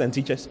pastors and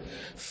teachers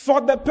for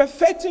the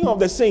perfecting of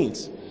the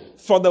saints,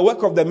 for the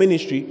work of the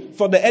ministry,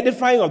 for the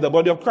edifying of the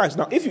body of Christ.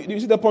 Now, if you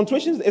see the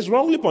punctuation is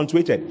wrongly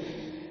punctuated.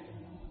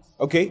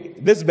 Okay,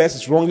 this verse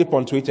is wrongly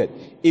punctuated.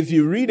 If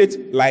you read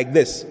it like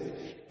this,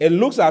 it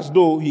looks as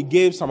though he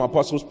gave some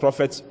apostles,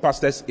 prophets,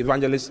 pastors,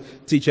 evangelists,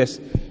 teachers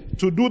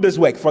to do this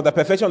work for the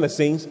perfection of the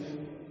saints.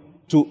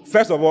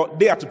 First of all,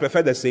 they are to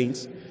perfect the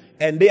saints,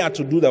 and they are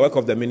to do the work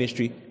of the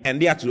ministry,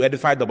 and they are to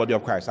edify the body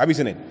of Christ. Have you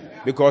seen it?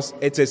 Because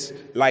it is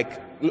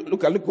like,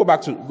 look, go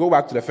back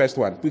to the first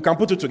one. We can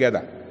put it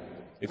together.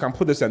 You can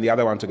put this and the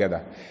other one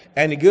together.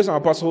 And he gives some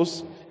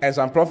apostles and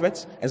some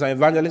prophets and some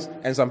evangelists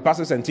and some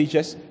pastors and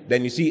teachers.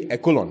 Then you see a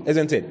colon,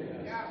 isn't it?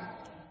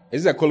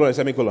 Is it a colon or a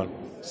semicolon?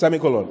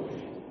 Semicolon.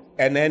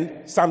 And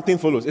then something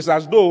follows. It's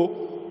as though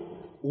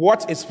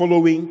what is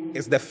following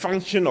is the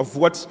function of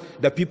what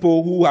the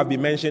people who have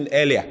been mentioned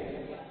earlier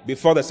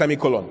before the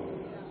semicolon.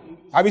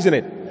 Have you seen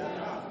it?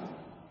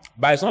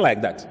 But it's not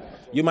like that.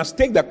 You must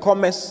take the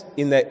commas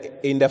in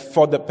the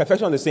for the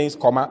perfection of the saints,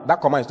 comma. That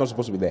comma is not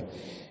supposed to be there.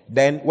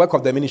 Then work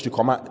of the ministry,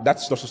 comma.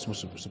 That's not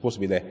supposed to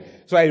be there.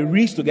 So I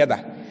read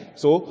together.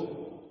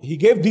 So he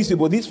gave these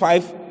people, these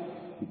 5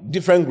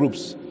 different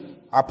groups: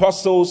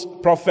 apostles,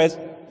 prophets,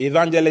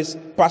 evangelists,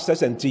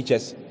 pastors, and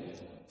teachers.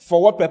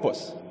 For what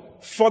purpose?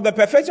 For the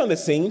perfection of the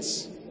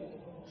saints,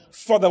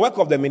 for the work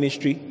of the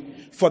ministry,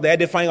 for the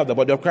edifying of the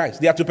body of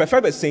Christ. They are to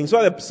perfect the saints,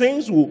 so the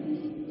saints will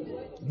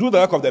do the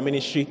work of the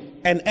ministry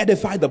and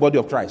edify the body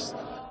of Christ.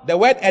 The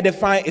word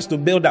edify is to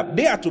build up.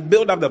 They are to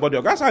build up the body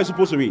of Christ. That's how it's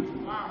supposed to read.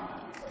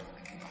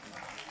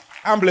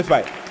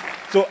 Amplified.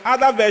 So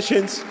other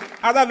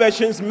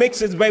versions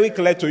makes it very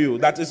clear to you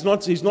that he's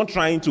not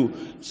trying to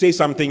say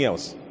something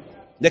else.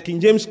 The King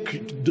James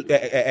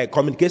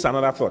communicates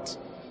another thought.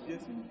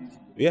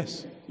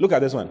 Yes. Look at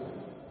this one.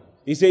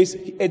 He says,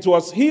 it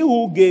was he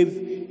who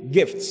gave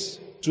gifts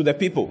to the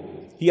people.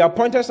 He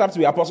appointed some to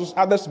be apostles,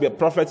 others to be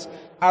prophets,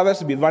 others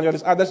to be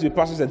evangelists, others to be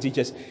pastors and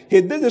teachers.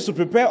 He did this to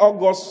prepare all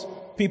God's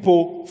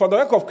people for the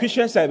work of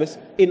Christian service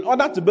in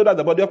order to build up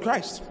the body of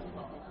Christ.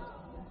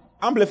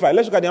 Amplified.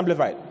 Let's look at the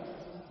Amplified.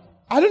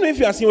 I don't know if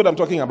you are seeing what I'm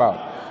talking about.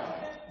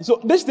 So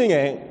this thing,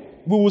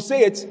 we will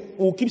say it,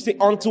 we'll keep saying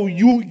until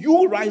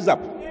you rise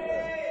up.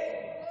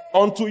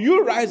 Until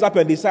you rise up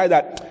and decide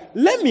that,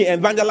 let me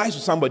evangelize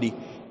to somebody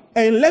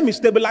and let me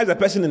stabilize a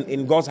person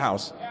in God's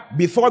house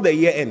before the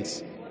year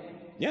ends.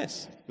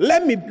 Yes.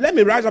 Let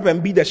me rise up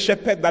and be the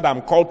shepherd that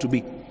I'm called to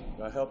be.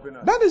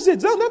 That is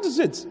it. That is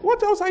it.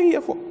 What else are you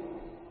here for?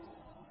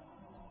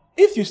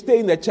 If you stay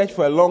in the church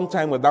for a long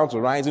time without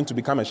rising to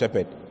become a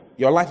shepherd,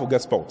 your life will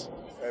get spoiled.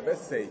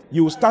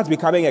 You will start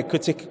becoming a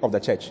critic of the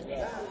church.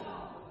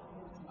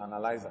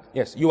 Analyzer.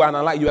 Yes, you are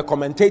a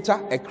commentator,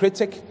 a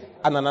critic,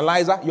 an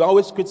analyzer. You're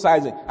always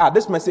criticizing.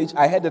 This message,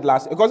 I heard it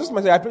last year. Because this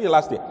message, I preached it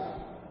last year.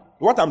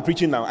 What I'm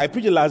preaching now, I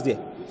preached it last year.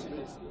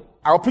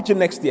 I'll preach it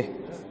next year.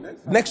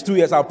 Next 2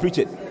 years, I'll preach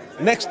it.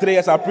 Next 3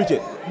 years, I'll preach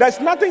it. There's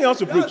nothing else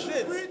to preach.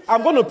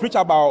 I'm going to preach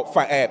about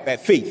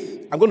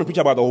faith. I'm going to preach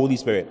about the Holy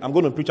Spirit. I'm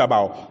going to preach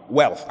about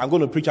wealth. I'm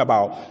going to preach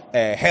about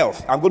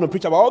health. I'm going to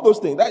preach about all those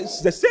things.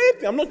 That's the same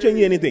thing. I'm not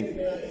changing anything.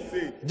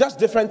 Just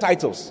different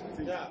titles.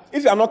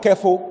 If you are not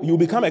careful, you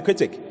become a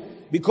critic.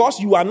 Because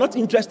you are not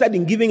interested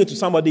in giving it to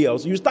somebody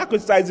else, you start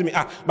criticizing me.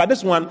 But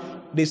this one,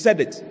 they said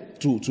it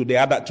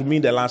to me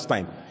the last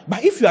time.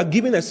 But if you are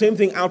giving the same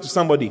thing out to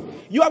somebody,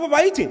 you have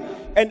overeating.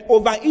 And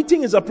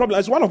overeating is a problem.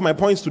 It's one of my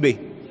points today.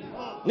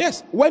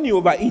 Yes, when you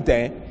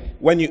overeat,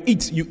 when you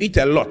eat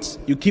a lot.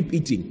 You keep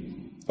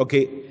eating,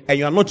 okay? And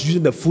you are not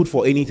using the food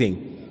for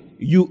anything.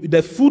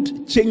 The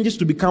food changes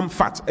to become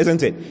fat,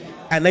 isn't it?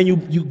 And then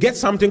you get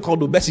something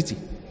called obesity.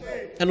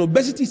 And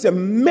obesity is a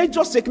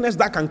major sickness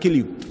that can kill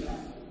you.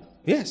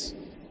 Yes.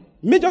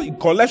 Major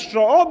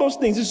cholesterol, all those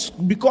things is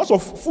because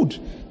of food.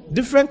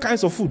 Different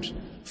kinds of food.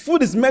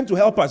 Food is meant to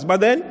help us.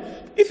 But then,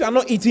 if you are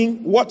not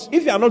eating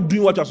if you are not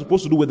doing what you are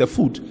supposed to do with the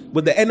food,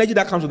 with the energy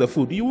that comes with the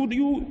food,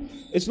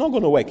 it's not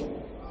going to work.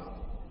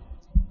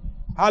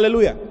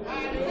 Hallelujah.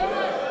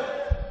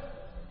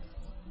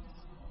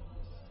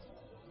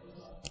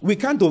 We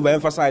can't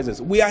overemphasize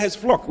this. We are his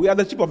flock. We are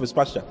the sheep of his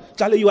pasture.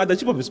 Charlie, you are the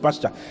sheep of his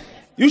pasture.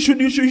 You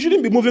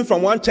shouldn't be moving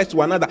from one church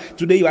to another.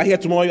 Today you are here,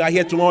 tomorrow you are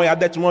here, tomorrow you are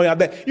there, tomorrow you are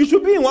there. You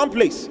should be in one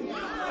place.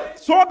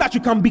 So that you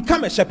can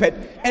become a shepherd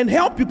and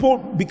help people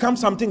become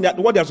something that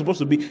what they are supposed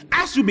to be,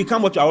 as you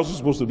become what you are also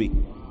supposed to be. Now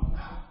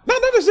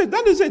that is it.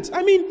 That is it.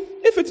 I mean,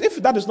 if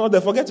that is not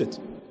there, forget it.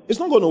 It's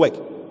not going to work.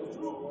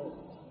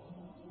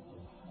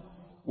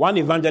 One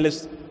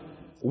evangelist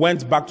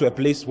went back to a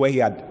place where he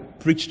had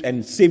preached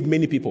and saved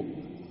many people.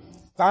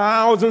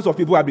 Thousands of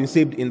people had been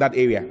saved in that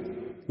area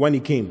when he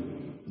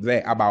came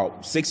there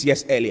about 6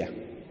 years earlier.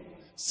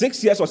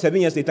 6 years or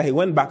 7 years later, he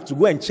went back to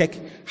go and check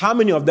how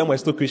many of them were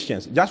still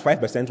Christians. Just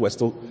 5% were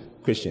still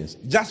Christians.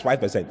 Just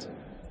 5%.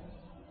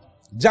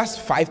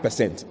 Just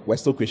 5% were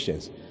still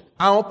Christians.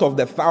 Out of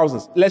the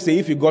thousands, let's say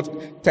if you got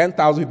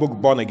 10,000 people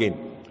born again,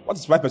 what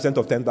is 5%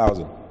 of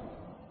 10,000?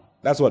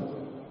 That's what?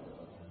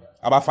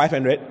 About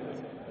 500?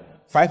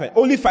 500.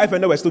 Only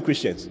 500 were still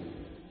Christians.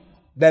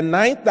 The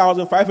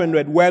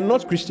 9,500 were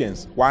not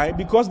Christians. Why?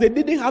 Because they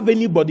didn't have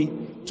anybody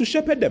to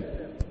shepherd them.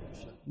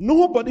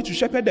 Nobody to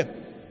shepherd them.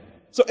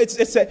 So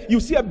you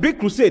see a big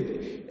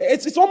crusade.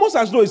 It's almost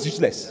as though it's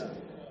useless.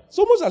 It's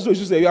almost as though it's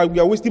useless.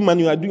 You are wasting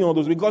money. You are doing all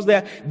those because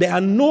there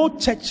are no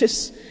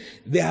churches.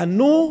 There are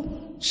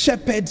no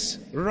shepherds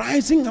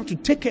rising up to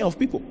take care of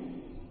people,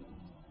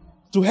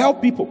 to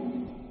help people,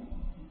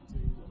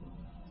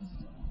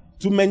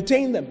 to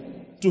maintain them,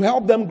 to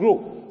help them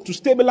grow, to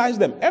stabilize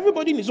them.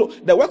 Everybody needs. So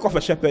the work of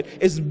a shepherd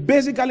is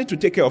basically to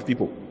take care of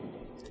people.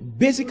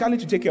 Basically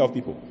to take care of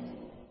people.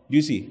 Do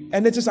you see?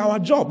 And it is our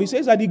job. He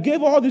says that he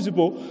gave all these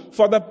people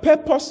for the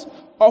purpose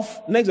of,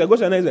 next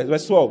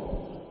verse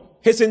 12.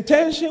 His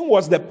intention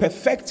was the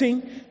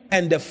perfecting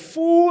and the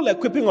full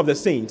equipping of the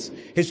saints,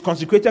 his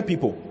consecrated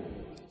people,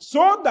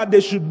 so that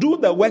they should do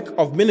the work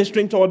of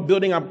ministering toward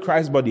building up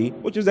Christ's body,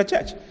 which is the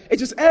church.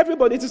 It is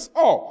everybody. It is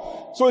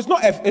all. So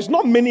it's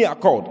not many are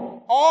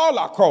called. All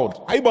are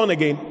called. Are you born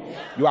again?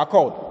 You are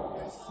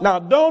called. Now,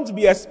 don't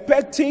be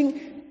expecting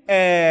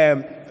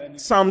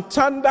some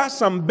thunder,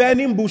 some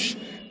burning bush,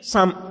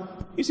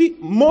 you see,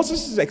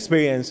 Moses'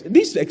 experience,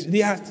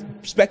 they are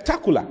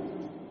spectacular.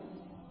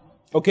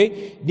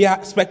 Okay? They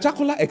are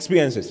spectacular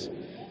experiences.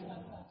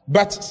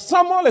 But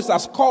Samuel is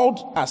as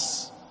called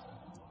as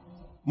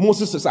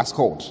Moses is as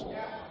called.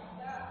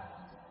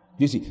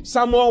 You see,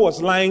 Samuel was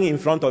lying in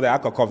front of the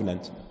Ark of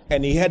Covenant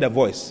and he heard a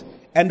voice.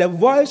 And the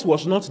voice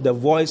was not the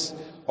voice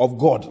of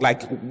God.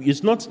 Like,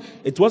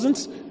 it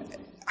wasn't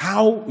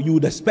how you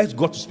would expect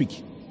God to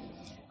speak.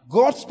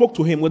 God spoke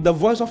to him with the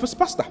voice of his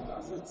pastor.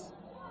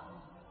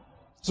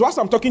 So as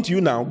I'm talking to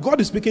you now, God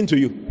is speaking to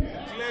you.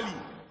 Clearly.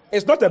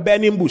 It's not a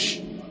burning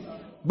bush,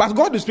 but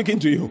God is speaking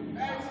to you.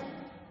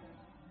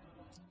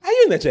 Are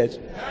you in the church?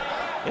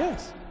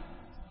 Yes.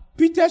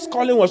 Peter's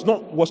calling was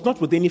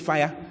not with any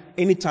fire,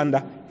 any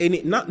thunder,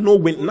 no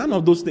wind, none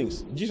of those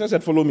things. Jesus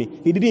said, "Follow me."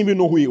 He didn't even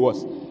know who he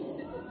was.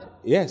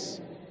 Yes.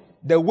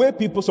 The way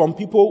some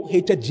people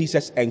hated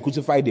Jesus and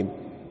crucified him.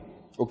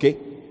 Okay?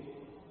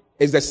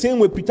 It's the same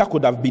way Peter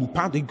could have been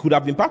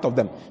part of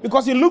them.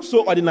 Because he looked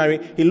so ordinary,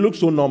 he looked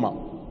so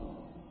normal.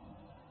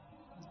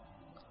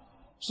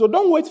 So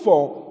don't wait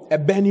for a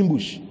burning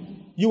bush.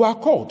 You are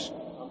called.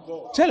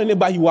 Tell your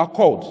neighbor you are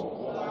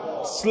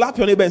called. Slap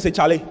your neighbor and say,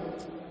 "Charlie."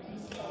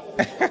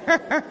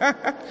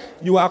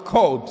 You are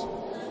called.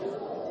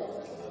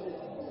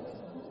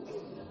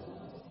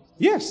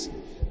 Yes.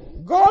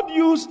 God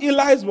used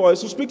Eli's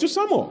voice to speak to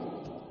Samuel.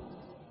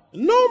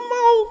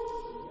 Normal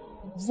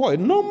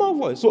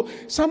voice. So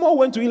Samuel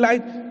went to Eli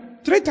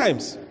 3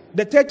 times.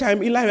 The 3rd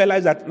time, Eli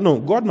realized that, no,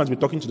 God must be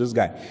talking to this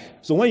guy.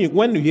 So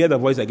when you hear the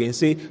voice again,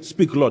 say,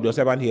 "Speak, Lord, your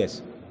servant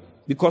hears."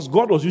 Because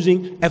God was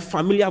using a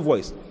familiar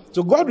voice.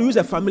 So God will use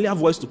a familiar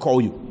voice to call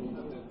you.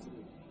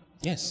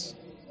 Yes.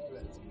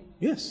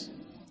 Yes.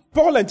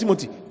 Paul and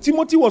Timothy.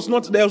 Timothy was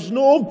not, there was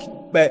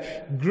no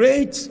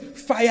great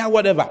fire,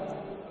 whatever.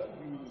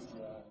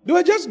 They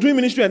were just doing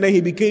ministry, and then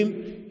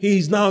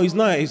he's not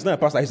a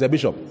pastor, he's a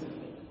bishop.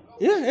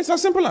 Yeah, it's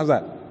as simple as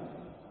that.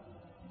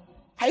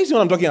 Are you see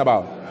what I'm talking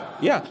about?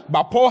 Yeah.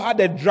 But Paul had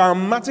a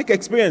dramatic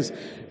experience.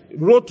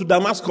 Road to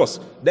Damascus.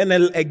 Then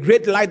a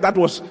great light that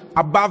was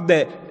above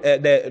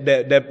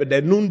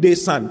the noonday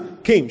sun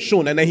came,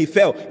 shone, and then he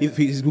fell.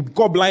 He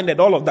got blinded,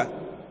 all of that.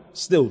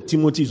 Still,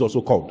 Timothy is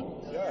also called.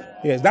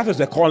 Yes, that was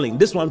the calling.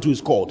 This one too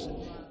is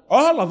called.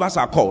 All of us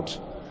are called.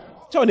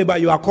 Tell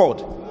anybody you are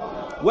called.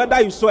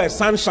 Whether you saw a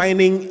sun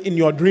shining in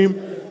your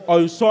dream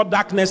or you saw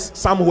darkness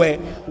somewhere,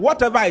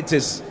 whatever it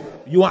is,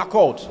 you are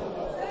called.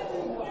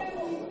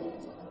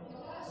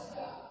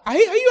 Are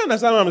you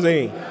understand what I'm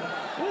saying?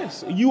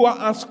 Yes, you are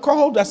as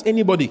called as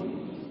anybody.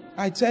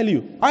 I tell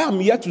you, I am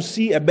here to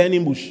see a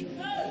burning bush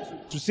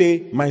to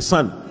say, my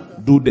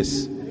son, do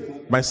this.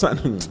 My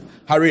son,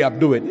 hurry up,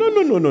 do it.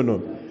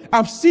 No.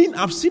 I've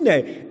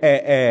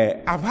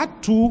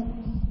had two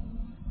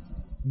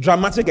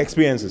dramatic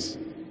experiences.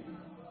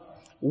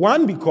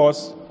 One,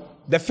 because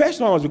the first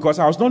one was because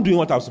I was not doing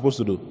what I was supposed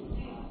to do.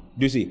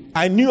 Do you see?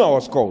 I knew I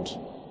was called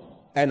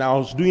and I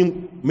was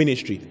doing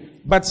ministry,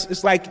 but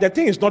it's like the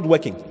thing is not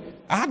working.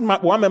 I had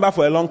one member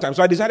for a long time,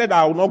 so I decided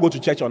I would not go to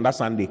church on that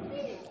Sunday.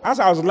 As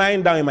I was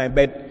lying down in my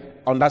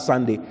bed on that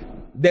Sunday,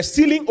 the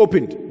ceiling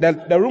opened.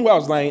 The room where I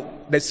was lying,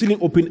 the ceiling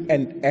opened,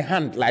 and a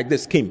hand like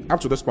this came up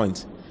to this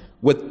point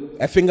with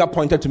a finger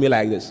pointed to me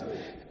like this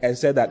and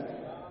said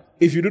that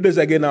if you do this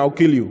again, I'll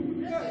kill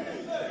you.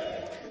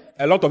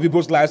 A lot of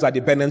people's lives are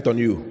dependent on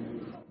you.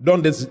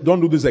 Don't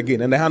do this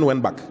again. And the hand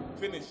went back.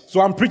 Finish.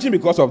 So I'm preaching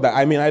because of that.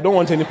 I mean, I don't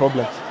want any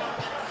problems.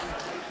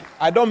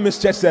 I don't miss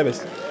church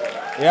service.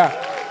 Yeah.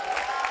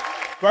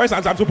 For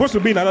instance, I'm supposed to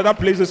be in another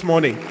place this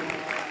morning.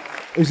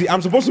 You see,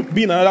 I'm supposed to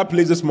be in another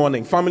place this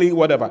morning, family,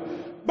 whatever.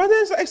 But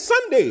then it's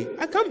Sunday.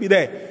 I can't be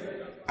there.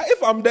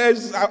 If I'm there,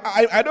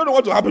 I don't know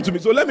what will happen to me.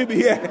 So let me be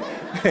here.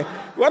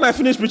 When I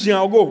finish preaching,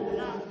 I'll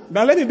go.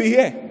 Now let me be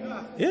here.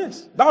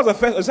 Yes. That was the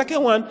first. The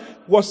second one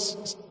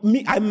was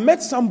me. I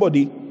met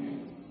somebody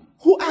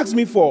who asked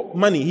me for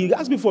money. He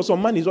asked me for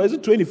some money. So is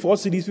it 24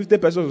 CDs, 50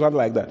 pesos or something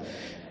like that?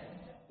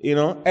 You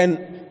know,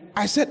 and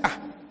I said,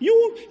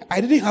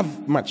 I didn't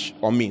have much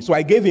on me. So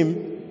I gave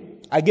him,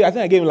 I think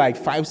I gave him like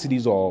 5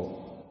 CDs or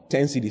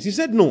 10 CDs. He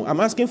said, no, I'm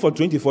asking for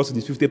 24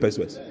 CDs, 50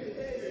 pesos.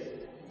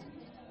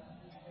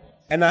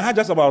 And I had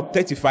just about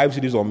 35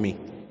 CDs on me,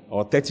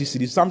 or 30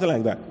 CDs, something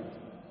like that.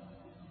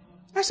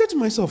 I said to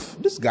myself,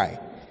 this guy,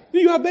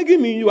 you are begging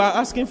me, you are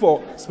asking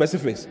for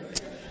specifics.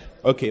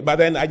 Okay, but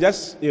then I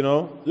just,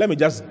 let me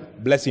just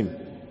bless him.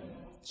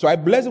 So I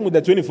blessed him with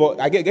the 24,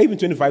 I gave him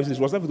 25 CDs,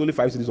 was left with only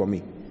 5 CDs on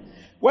me.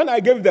 When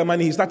I gave the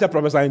money, he started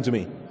prophesying to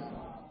me.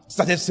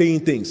 Started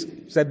saying things.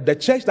 He said, the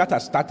church that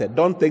has started,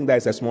 don't think that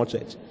it's a small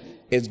church.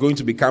 It's going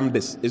to become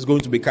this. It's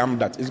going to become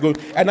that.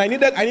 And I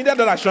needed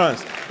that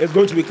assurance. It's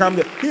going to become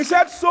that. He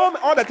said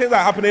all the things that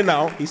are happening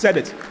now, he said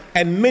it.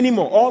 And many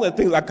more, all the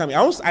things that are coming.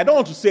 I don't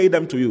want to say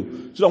them to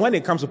you. So that when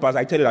it comes to pass,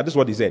 I tell you that this is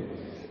what he said.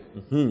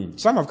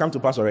 Some have come to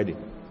pass already.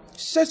 He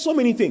said so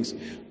many things.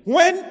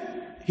 When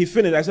he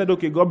finished, I said,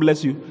 okay, God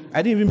bless you.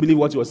 I didn't even believe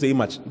what he was saying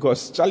much.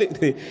 Because, Charlie,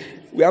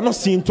 we are not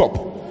seeing top.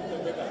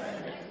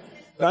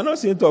 We are not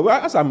seeing top.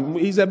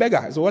 He's a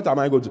beggar. So what am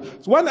I going to do?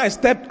 So when I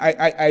stepped,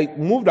 I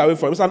moved away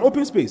from him. It's an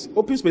open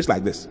space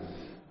like this.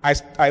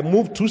 I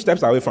moved 2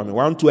 steps away from him.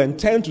 1, 2, and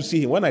turned to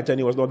see him. When I turned,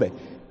 he was not there.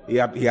 He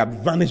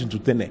had vanished into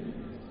thin air.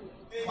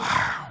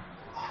 Wow.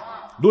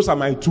 Those are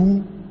my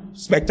 2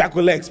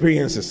 spectacular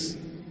experiences.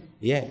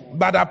 Yeah.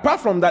 But apart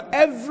from that,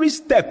 every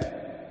step,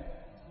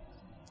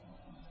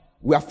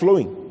 we are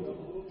flowing.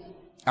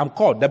 I'm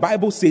called. The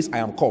Bible says I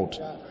am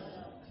called.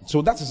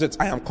 So that is it.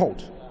 I am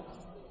called.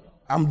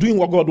 I'm doing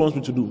what God wants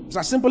me to do. It's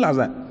as simple as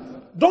that.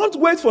 Don't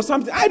wait for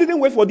something. I didn't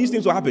wait for these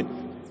things to happen.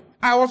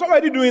 I was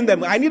already doing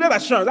them. I needed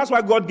assurance. That's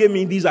why God gave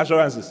me these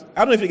assurances. I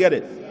don't know if you get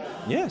it.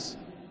 Yes.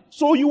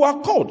 So you are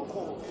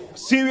called.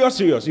 Serious.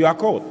 You are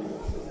called.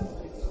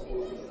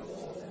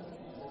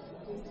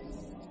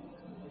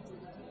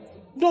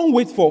 Don't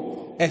wait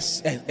for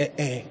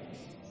a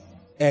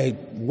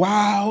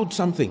wild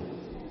something.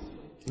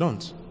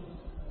 Don't.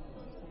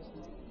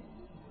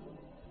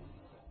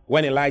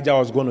 When Elijah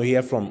was going to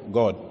hear from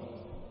God,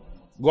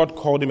 God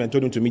called him and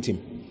told him to meet him.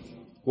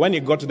 When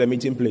he got to the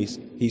meeting place,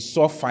 he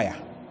saw fire.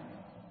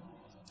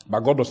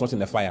 But God was not in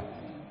the fire.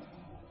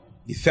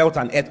 He felt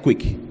an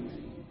earthquake.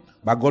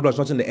 But God was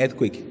not in the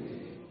earthquake.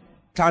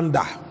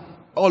 Thunder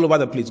all over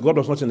the place. God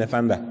was not in the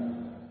thunder.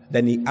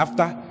 Then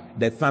after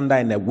the thunder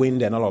and the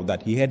wind and all of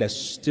that, he heard a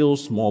still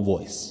small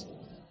voice.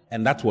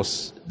 And that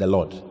was the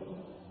Lord.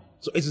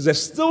 So it is a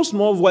still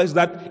small voice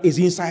that is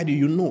inside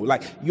you.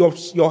 Like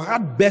your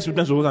heart bears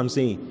witness to what I'm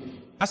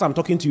saying. As I'm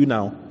talking to you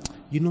now,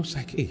 it's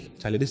like, hey,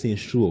 Charlie, this thing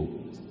is true.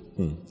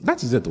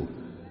 That is it, though.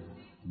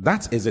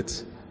 That is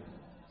it.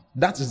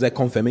 That is the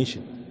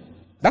confirmation.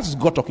 That is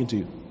God talking to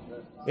you.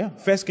 Yeah.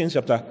 1 Kings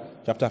chapter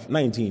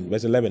 19,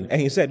 verse 11.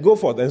 And he said, go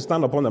forth and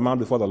stand upon the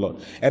mount before the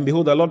Lord. And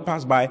behold, the Lord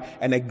passed by,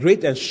 and a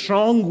great and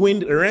strong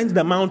wind rent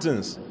the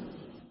mountains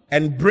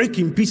and break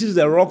in pieces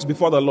the rocks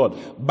before the Lord.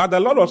 But the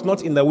Lord was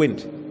not in the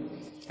wind.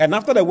 And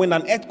after the wind,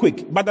 an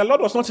earthquake. But the Lord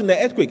was not in the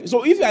earthquake.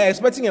 So if you are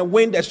expecting a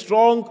wind, a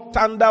strong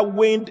thunder,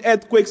 wind,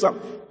 earthquake,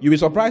 you'll be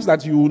surprised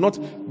that you will not,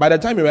 by the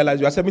time you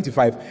realize you are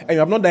 75 and you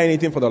have not done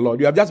anything for the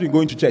Lord, you have just been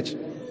going to church.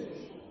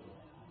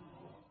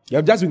 You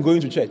have just been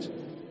going to church.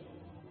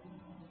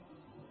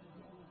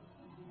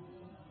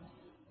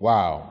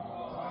 Wow.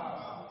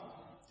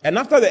 And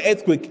after the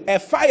earthquake, a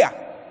fire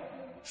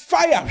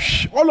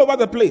all over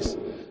the place.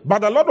 But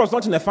the Lord was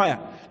not in the fire.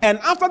 And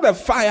after the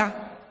fire,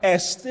 a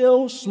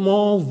still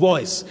small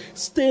voice.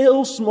 It's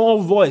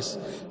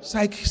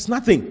like it's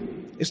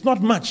nothing. It's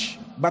not much.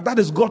 But that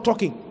is God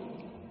talking.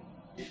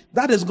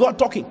 That is God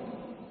talking.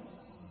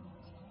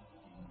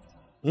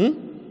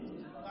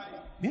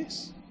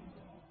 Yes.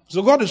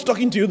 So God is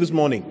talking to you this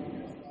morning.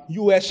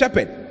 You were a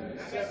shepherd.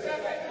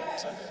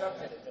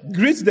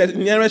 Greet the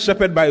nearest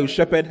shepherd by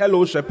shepherd.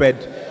 Hello, shepherd.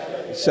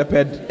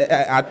 Shepherd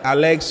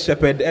Alex,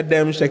 shepherd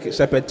Adam,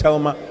 shepherd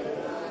Telma.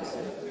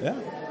 Yeah.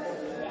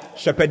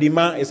 Shepherd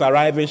Ima is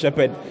arriving.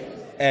 Shepherd.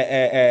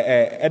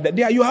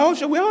 You are all,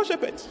 we are all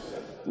shepherds.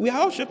 We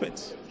are all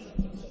shepherds.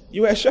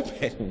 You are a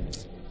shepherd.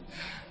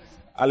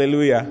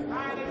 Hallelujah.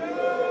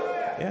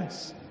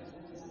 Yes.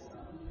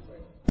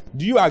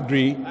 Do you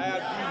agree? I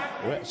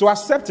agree. So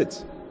accept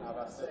it.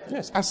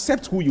 Yes,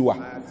 accept who you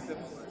are.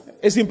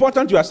 It's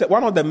important to accept.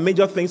 One of the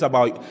major things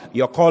about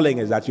your calling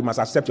is that you must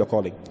accept your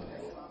calling.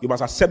 You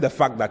must accept the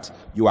fact that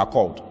you are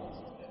called.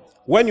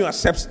 When you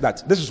accept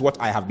that this is what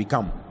I have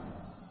become,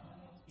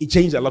 it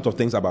changes a lot of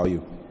things about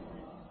you.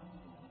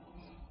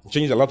 It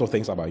changes a lot of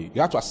things about you.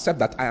 You have to accept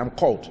that I am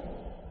called.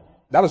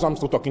 That is why I'm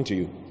still talking to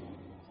you.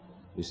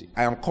 You see,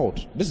 I am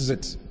called. This is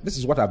it. This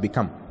is what I've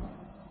become.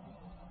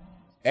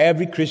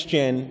 Every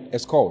Christian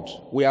is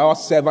called. We are all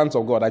servants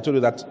of God. I told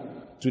you that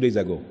 2 days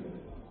ago.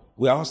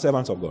 We are all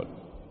servants of God.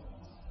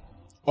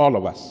 All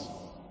of us.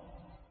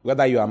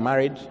 Whether you are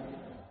married,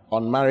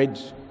 unmarried,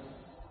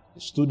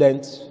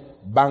 student,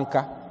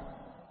 banker,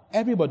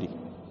 everybody.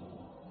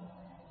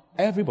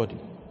 Everybody.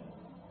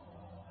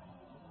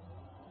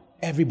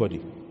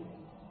 Everybody.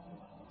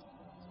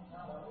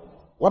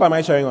 What am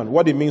I sharing on?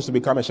 What it means to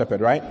become a shepherd,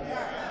 right?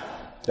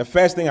 The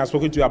first thing I've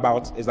spoken to you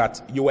about is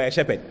that you were a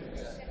shepherd.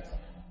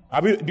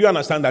 Do you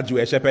understand that you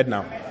are a shepherd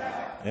now?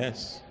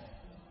 Yes.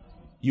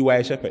 You are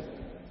a shepherd.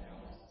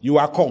 You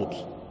are called.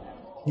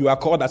 You are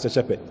called as a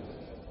shepherd.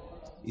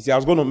 You see, I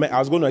was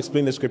going to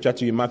explain the scripture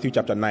to you in Matthew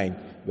chapter 9,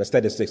 verse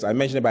 36. I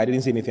mentioned it, but I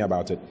didn't say anything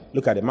about it.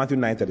 Look at it, Matthew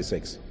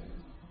 9:36.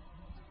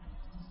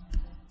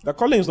 The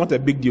calling is not a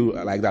big deal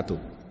like that,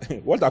 though.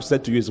 What I've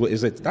said to you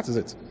is it. That is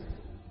it.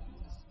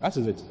 That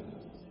is it.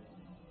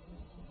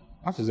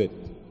 That is it.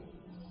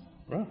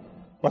 Right.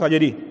 What are you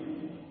doing?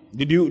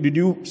 Did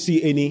you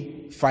see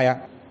any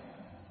fire?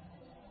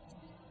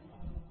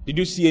 Did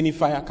you see any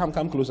fire?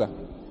 Come closer.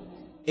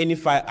 Any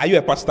fire? Are you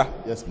a pastor?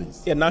 Yes,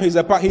 please. Yeah, now he's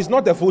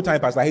not a full-time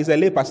pastor. He's a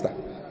lay pastor.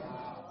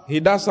 He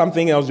does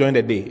something else during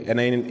the day, and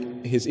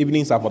then his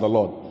evenings are for the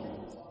Lord.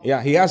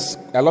 Yeah, he has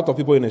a lot of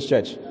people in his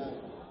church.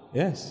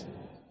 Yes.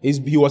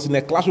 He was in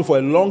a classroom for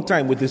a long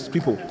time with his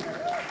people.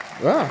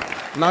 Yeah.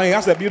 Now he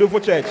has a beautiful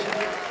church.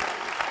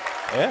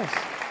 Yes.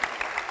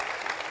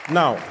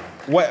 Now,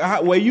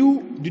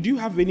 did you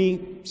have any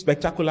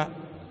spectacular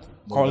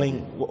calling?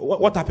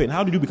 What happened?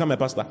 How did you become a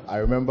pastor? I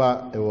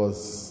remember it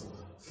was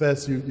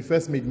you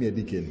first made me a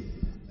deacon,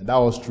 and that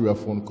was through a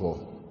phone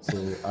call. So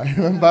I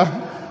remember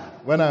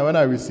when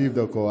I received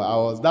the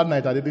call, that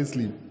night I didn't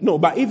sleep. No,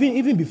 but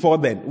even before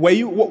then,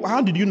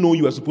 how did you know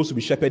you were supposed to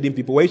be shepherding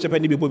people? Were you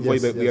shepherding people before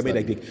you made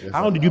a gig? Yes,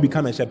 how did you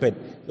become a shepherd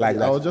like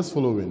that? I was just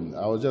following.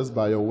 I was just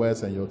by your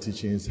words and your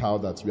teachings, how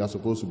that we are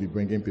supposed to be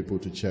bringing people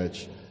to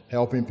church,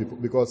 helping people.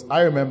 Because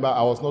I remember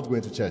I was not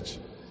going to church.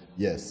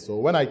 Yes. So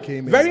when I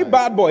came in, very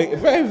bad boy.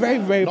 Very, very,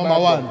 very number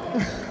bad one.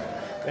 boy.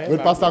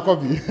 With Pastor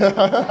Kobe.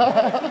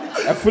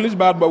 A foolish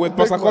bad boy with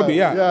Pastor Kobe,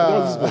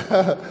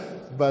 yeah.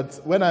 But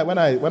when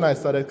I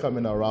started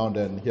coming around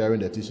and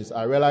hearing the teachings,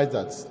 I realized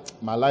that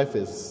my life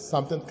is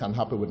something can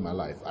happen with my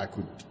life. I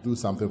could do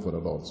something for the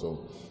Lord.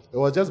 So it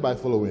was just by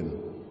following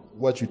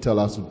what you tell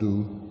us to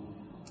do,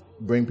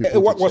 bring people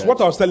to church.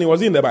 What I was telling you,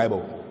 was it in the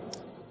Bible?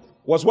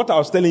 Was what I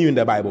was telling you in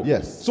the Bible?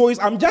 Yes. So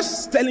I'm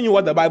just telling you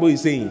what the Bible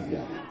is saying.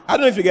 Yeah. I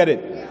don't know if you get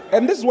it.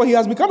 And this is why he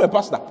has become a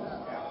pastor.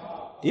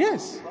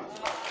 Yes.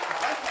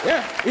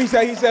 Yeah. He's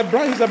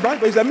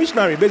a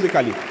missionary,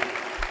 basically.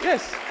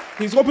 Yes.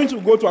 He's hoping to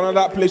go to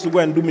another place to go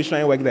and do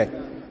missionary work there.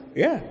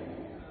 Yeah.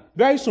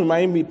 Very soon,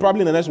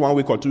 probably in the next 1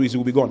 week or 2 weeks, he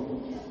will be gone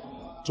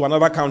to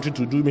another country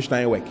to do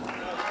missionary work.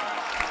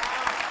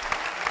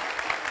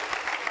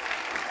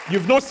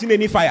 You've not seen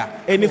any fire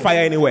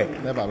anywhere.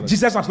 Never.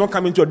 Jesus has not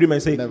come into your dream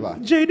and say, never.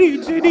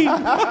 JD.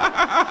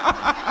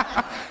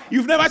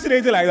 You've never seen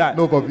anything like that.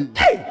 No, Bobby.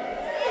 Hey!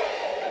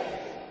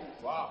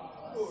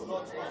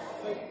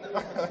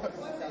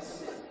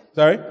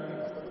 Sorry?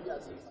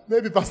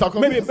 Maybe Pastor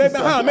Kobe. Maybe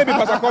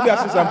Pastor Kobe has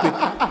seen something.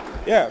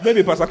 Yeah,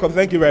 maybe Pastor Kobe.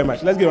 Thank you very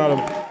much. Let's give a round of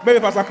applause. Maybe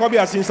Pastor Kobe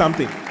has seen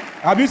something.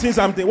 Have you seen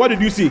something? What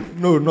did you see?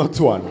 No, not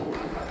one.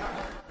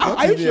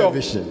 Are you sure?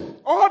 Vision.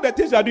 All the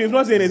things you are doing, you've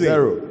not seen anything.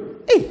 Zero.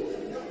 Hey.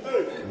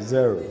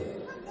 Zero.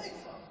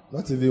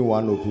 Not even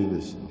one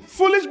opinion.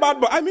 Foolish bad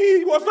boy. I mean,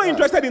 he was not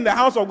interested in the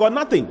house of God,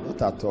 nothing.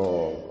 Not at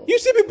all. You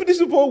see these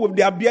people with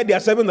their beard, they are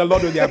serving the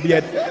Lord with their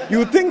beard.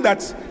 You think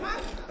that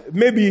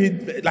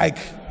maybe like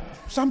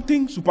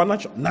something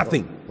supernatural,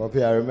 nothing.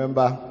 Poppy, I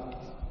remember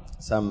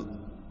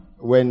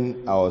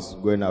when I was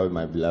going out with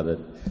my beloved.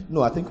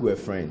 No, I think we were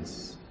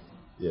friends.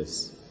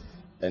 Yes.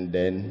 And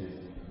then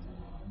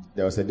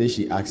there was a day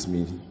she asked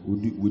me,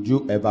 would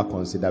you ever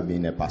consider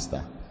being a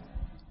pastor?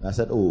 And I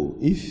said, oh,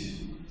 if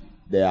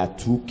there are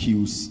two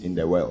queues in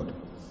the world,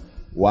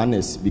 one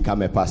is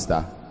become a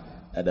pastor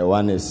and the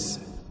one is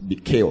be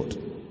killed,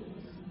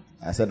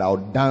 I said I'll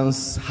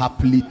dance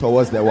happily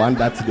towards the one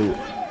that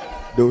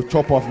they'll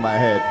chop off my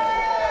head.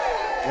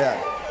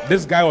 Yeah.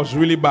 This guy was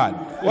really bad.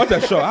 What a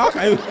show. How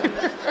can you?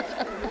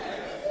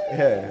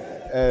 Yeah.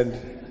 And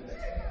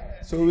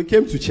so we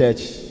came to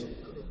church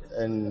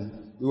and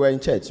we were in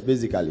church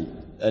basically,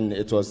 and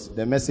it was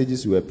the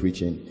messages we were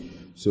preaching.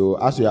 So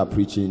as we are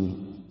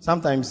preaching,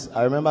 sometimes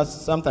I remember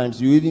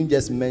you even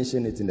just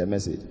mention it in the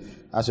message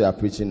as we are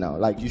preaching now.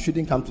 Like, you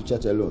shouldn't come to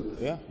church alone.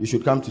 Yeah. You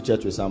should come to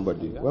church with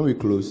somebody. Yeah. When we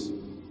close,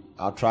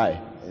 I'll try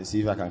and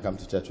see if I can come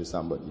to church with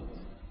somebody.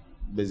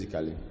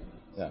 Basically,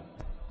 yeah.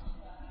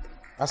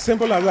 As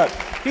simple as that.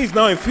 He's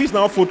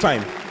now full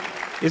time.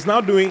 He's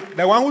now doing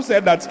the one who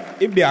said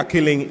that if they are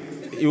killing,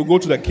 he will go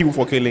to the queue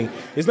for killing.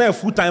 He's now a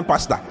full-time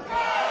pastor.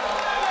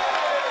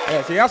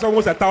 Yes, he has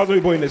almost 1,000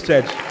 people in his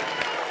church.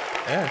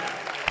 Yeah.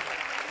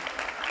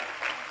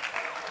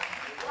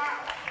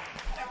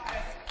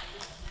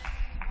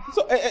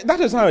 So that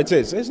is how it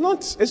is. It's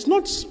not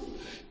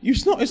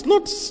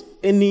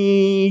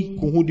any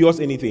cohodious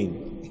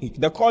anything.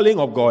 The calling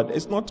of God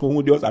is not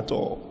cohodious at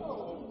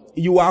all.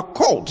 You are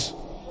called.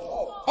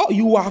 Oh,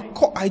 you are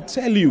called. I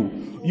tell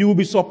you, you will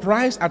be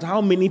surprised at how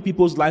many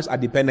people's lives are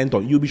dependent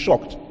on. You'll be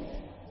shocked.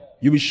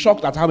 You'll be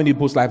shocked at how many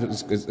people's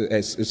lives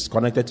is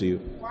connected to you.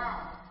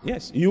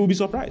 Yes, you will be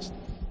surprised.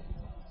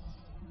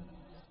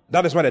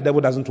 That is why the devil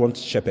doesn't want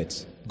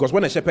shepherds. Because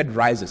when a shepherd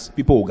rises,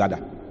 people will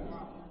gather.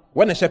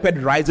 When a shepherd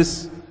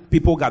rises,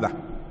 people gather.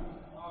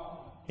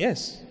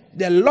 Yes.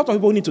 There are a lot of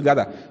people who need to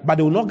gather, but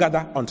they will not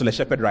gather until a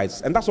shepherd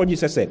rises. And that's what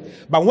Jesus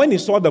said. But when he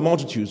saw the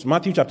multitudes,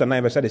 Matthew chapter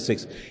 9, verse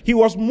 36, he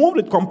was moved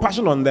with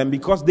compassion on them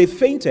because they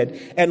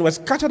fainted and were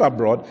scattered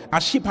abroad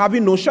as sheep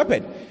having no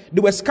shepherd.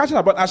 They were scattered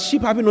abroad as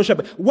sheep having no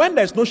shepherd. When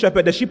there's no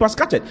shepherd, the sheep are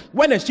scattered.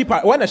 When a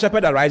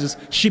shepherd arises,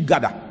 sheep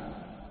gather.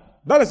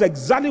 That is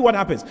exactly what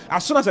happens.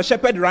 As soon as a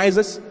shepherd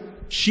rises,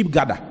 sheep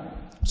gather.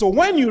 So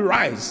when you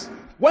rise,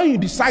 when you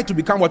decide to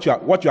become what you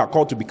are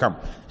called to become,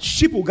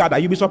 sheep will gather.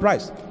 You'll be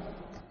surprised.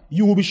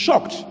 You will be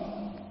shocked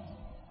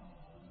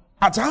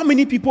at how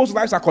many people's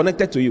lives are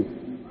connected to you.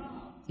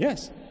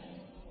 Yes.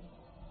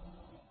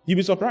 You'll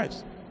be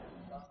surprised.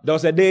 There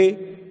was a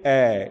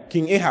day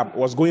King Ahab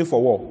was going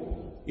for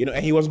war,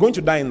 and he was going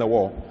to die in the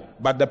war.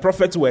 But the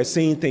prophets were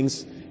saying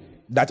things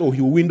that,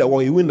 he will win the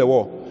war, he'll win the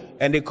war.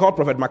 And they called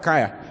Prophet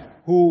Micaiah,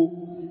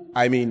 who,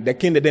 the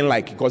king didn't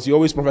like, because he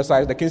always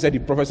prophesies. The king said he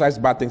prophesies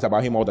bad things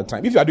about him all the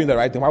time. If you are doing the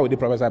right thing, why would they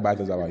prophesy bad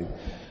things about you?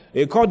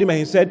 He called him and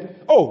he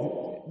said,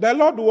 the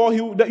Lord will,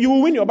 you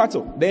will win your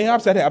battle. Then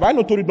Ahab said, have I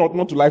not told you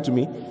not to lie to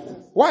me?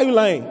 Why are you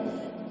lying?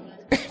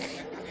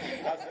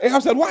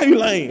 Ahab said, why are you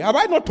lying? Have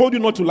I not told you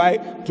not to lie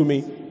to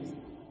me?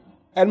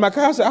 And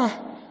Micaiah said,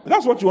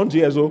 that's what you want to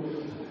hear. So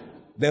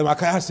then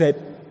Micaiah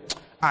said,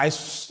 I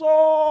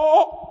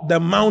saw the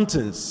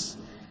mountains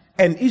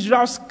and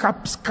Israel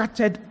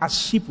scattered as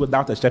sheep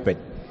without a shepherd.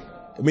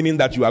 Meaning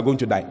that you are going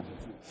to die.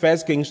 1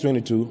 Kings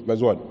 22, verse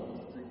what?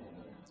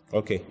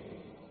 Okay.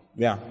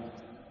 Yeah.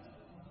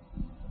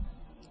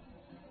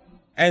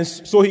 And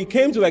so he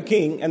came to the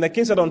king, and the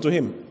king said unto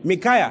him,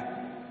 Micaiah,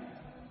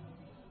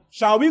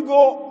 shall we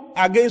go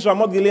against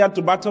Ramoth Gilead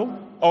to battle,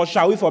 or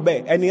shall we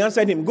forbear? And he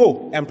answered him,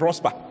 go and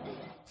prosper,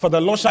 for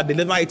the Lord shall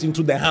deliver it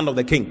into the hand of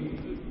the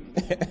king.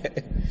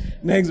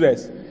 Next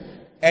verse.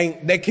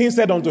 And the king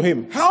said unto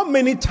him, how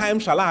many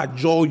times shall I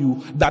adjure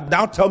you that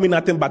thou tell me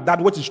nothing but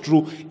that which is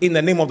true in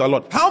the name of the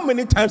Lord? How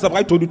many times have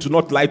I told you to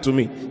not lie to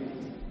me?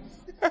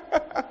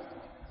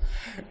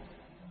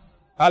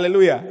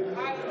 Hallelujah.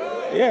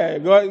 Yeah,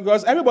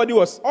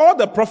 because all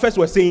the prophets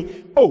were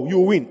saying, you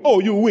win,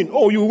 you win,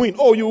 you win,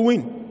 you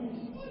win.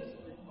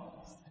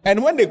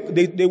 And when they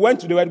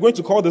were going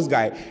to call this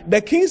guy,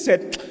 the king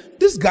said,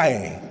 this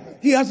guy,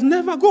 he has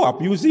never go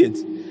up. You see it.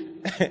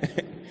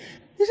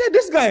 He said,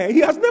 this guy, he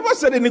has never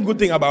said any good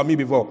thing about me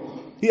before.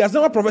 He has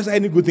never prophesied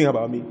any good thing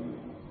about me.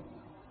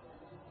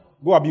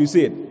 Go up, you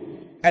see it.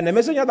 And the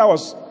messenger that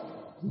was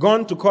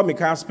gone to call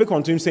Micaiah spake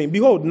unto him, saying,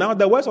 behold, now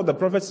the words of the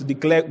prophets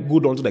declare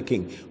good unto the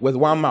king with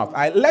one mouth.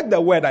 Let the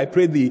word, I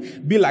pray thee,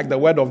 be like the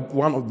word of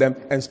one of them,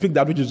 and speak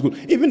that which is good.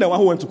 Even the one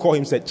who went to call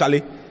him said,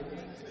 Charlie,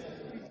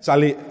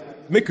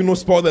 make you no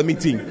spoil the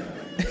meeting.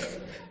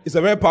 It's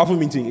a very powerful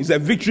meeting. It's a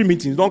victory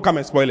meeting. Don't come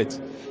and spoil it.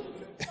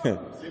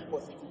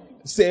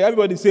 Say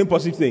everybody saying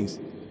positive things.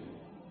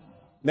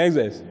 Next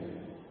verse.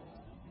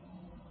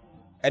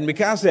 And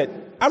Micaiah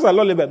said, as the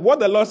Lord liveth, what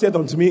the Lord said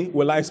unto me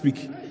will I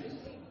speak.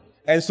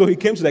 And so he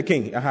came to the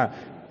king.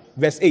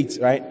 Verse 8,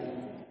 right?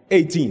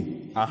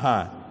 18.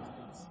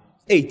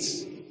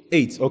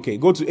 8. Okay,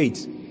 go to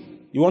 8.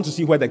 You want to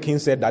see where the king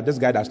said that this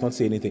guy does not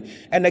say anything.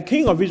 And the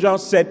king of Israel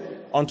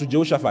said unto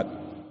Jehoshaphat,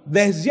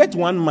 there is yet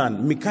one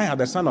man, Micaiah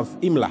the son of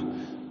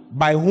Imlah,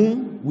 by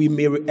whom we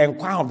may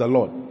inquire of the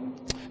Lord.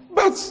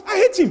 But I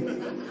hate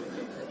him.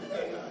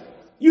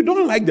 You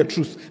don't like the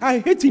truth. I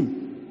hate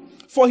him.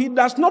 For he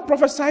does not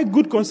prophesy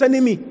good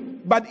concerning me,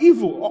 but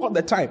evil all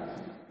the time.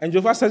 And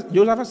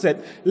Jehoshaphat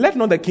said, let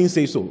not the king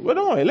say so. Well,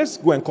 don't worry, let's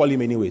go and call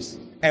him anyways.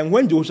 And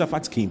when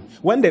Jehoshaphat came,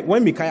 when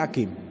Micaiah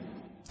came,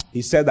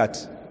 he said that,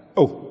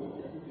 oh,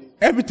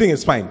 everything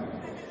is fine.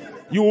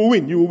 You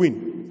will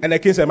win. And the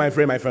king said, my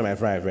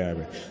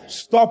friend.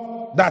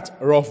 Stop that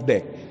rough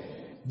there.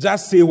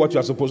 Just say what you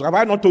are supposed to. Have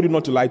I not told you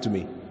not to lie to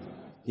me?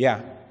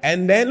 Yeah.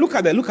 And then look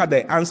at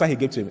the answer he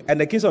gave to him. And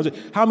the king said,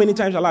 how many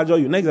times shall I adjure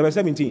you? Next, verse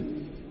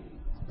 17.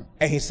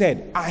 And he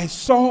said, I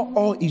saw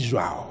all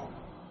Israel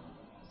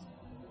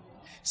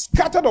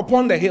scattered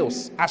upon the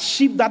hills as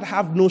sheep that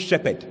have no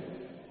shepherd.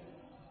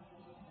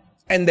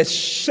 And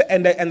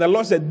the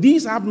Lord said,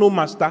 these have no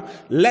master.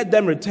 Let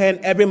them return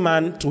every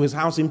man to his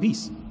house in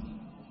peace.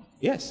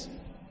 Yes.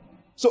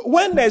 So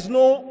when there's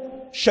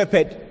no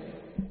shepherd,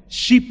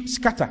 sheep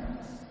scatter.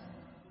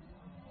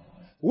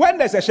 When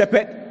there's a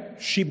shepherd,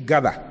 sheep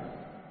gather.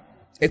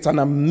 It's an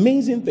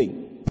amazing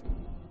thing.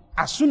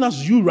 As soon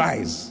as you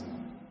rise,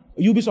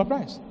 you'll be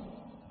surprised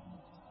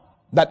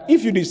that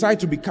if you decide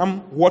to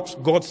become what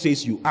God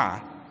says you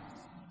are,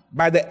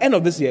 by the end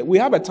of this year, we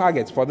have a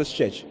target for this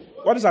church.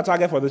 What is our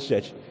target for this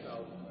church?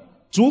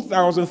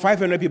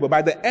 2,500 people.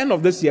 By the end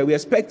of this year, we're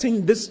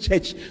expecting this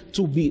church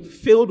to be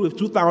filled with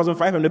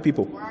 2,500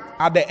 people.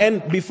 At the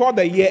end, before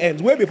the year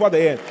ends, way before the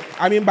year ends.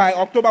 I mean, by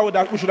October,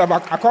 we should have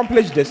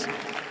accomplished this.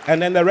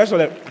 And then the rest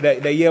of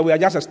the year, we are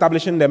just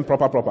establishing them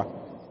proper.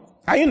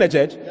 Are you in the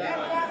church?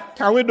 Yeah.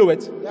 Can we do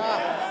it?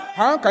 Yeah.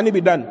 How can it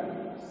be done?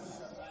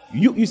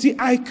 You see,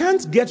 I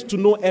can't get to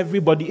know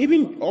everybody.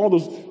 Even all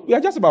those, we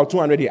are just about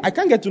 200 here. I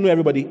can't get to know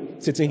everybody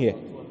sitting here.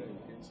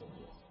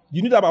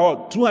 You need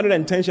about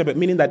 210 shepherds,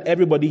 meaning that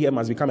everybody here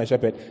must become a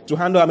shepherd. To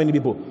handle how many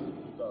people?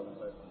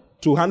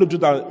 To handle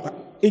 2,000.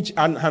 Each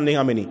handling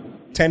how many?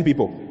 10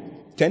 people.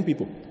 10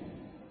 people.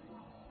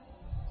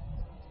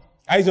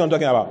 Are you see what I'm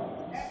talking about?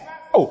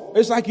 Oh,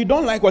 it's like you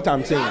don't like what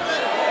I'm saying.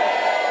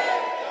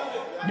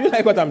 Do you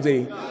like what I'm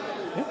saying?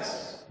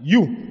 Yes.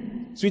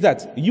 You,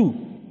 sweetheart,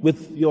 you,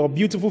 with your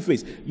beautiful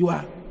face, you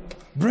are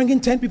bringing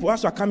 10 people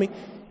as you are coming.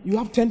 You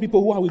have 10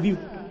 people who are with you,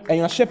 and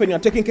you are shepherding, you are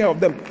taking care of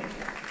them.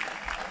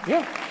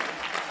 Yeah.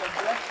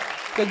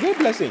 It's a great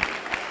blessing.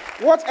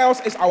 What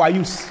else is our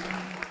use?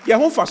 Yeah,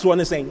 home first one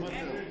is saying,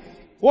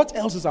 what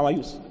else is our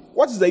use?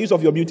 What is the use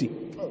of your beauty?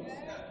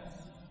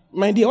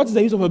 My dear, what is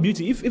the use of her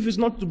beauty? If it's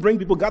not to bring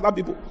people, gather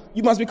people,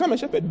 you must become a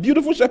shepherd.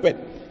 Beautiful shepherd.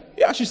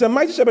 Yeah, she's a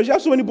mighty shepherd. She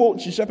has so many people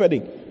she's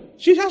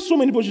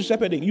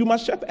shepherding. You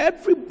must shepherd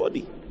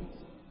everybody.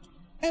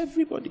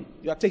 Everybody.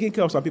 You are taking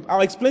care of some people.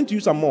 I'll explain to you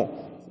some more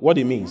what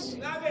it means.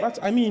 But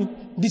I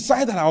mean,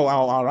 decide that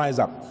I'll rise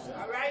up.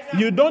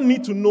 You don't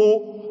need to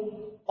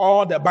know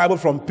all the Bible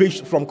from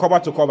cover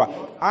to cover.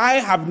 I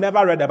have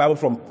never read the Bible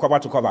from cover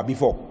to cover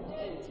before.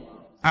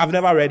 I've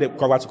never read it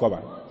cover to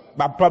cover.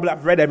 But probably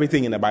I've read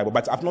everything in the Bible,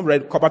 but I've not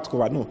read cover to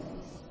cover. No.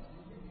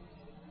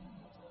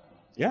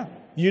 Yeah.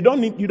 You don't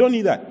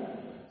need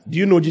that. Do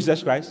you know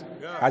Jesus Christ?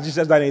 Yeah. Has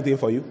Jesus done anything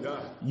for you?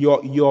 Yeah.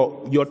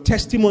 Your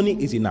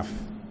testimony is enough.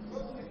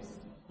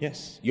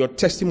 Yes. Your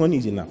testimony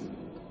is enough.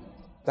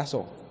 That's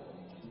all.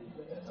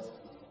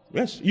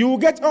 Yes. You will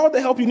get all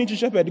the help you need to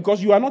shepherd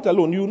because you are not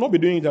alone. You will not be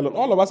doing it alone.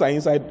 All of us are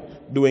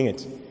inside doing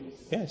it.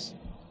 Yes.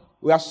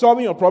 We are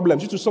solving your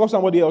problems. You to solve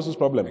somebody else's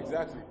problem.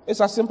 Exactly. It's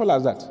as simple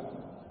as that.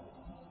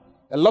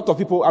 A lot of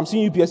people, I'm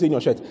seeing UPSA in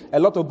your shirt. A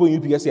lot of people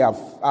in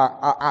UPSA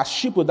are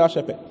sheep without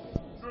shepherd.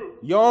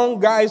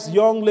 Young guys,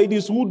 young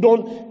ladies who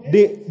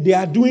they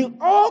are doing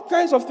all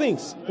kinds of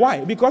things.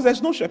 Why? Because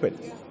there's no shepherd.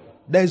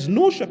 There's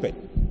no shepherd.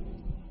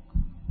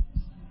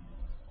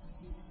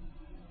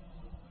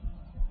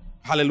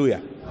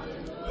 Hallelujah.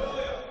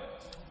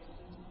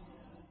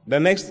 The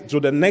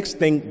next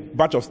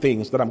batch of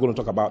things that I'm going to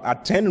talk about are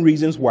 10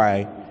 reasons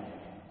why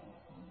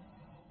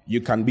you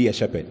can be a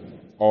shepherd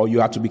or you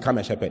have to become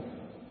a shepherd.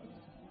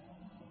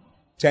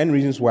 10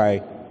 reasons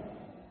why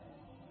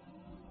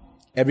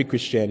every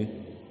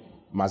Christian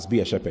must be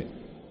a shepherd.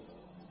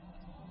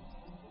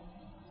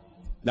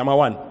 Number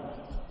 1,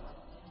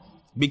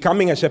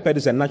 becoming a shepherd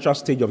is a natural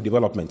stage of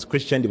development,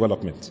 Christian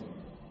development.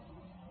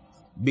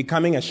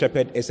 Becoming a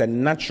shepherd is a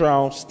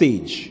natural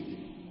stage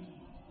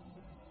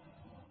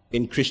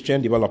in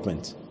Christian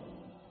development.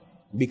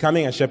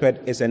 Becoming a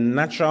shepherd is a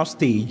natural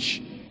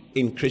stage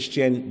in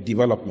Christian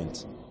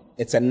development.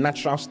 It's a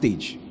natural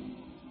stage.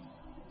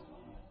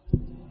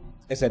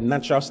 It's a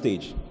natural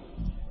stage.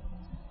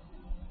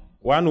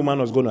 One woman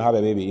was going to have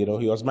a baby, he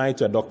was married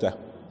to a doctor.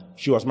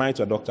 She was married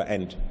to a doctor,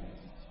 and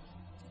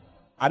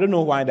I don't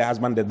know why the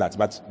husband did that,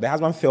 but the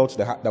husband felt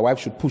the wife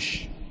should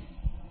push.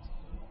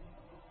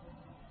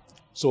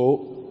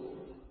 So,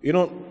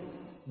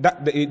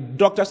 that the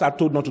doctors are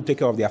told not to take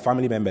care of their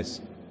family members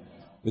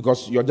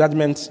because your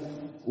judgment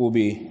will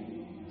be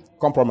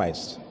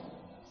compromised.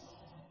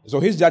 So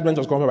his judgment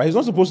was compromised. He's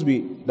not supposed to be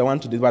the one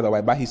to deliver the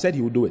wife, but he said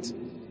he would do it.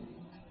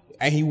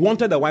 And he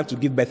wanted the wife to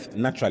give birth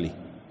naturally.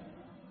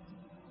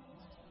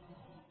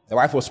 The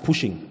wife was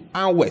pushing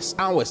hours,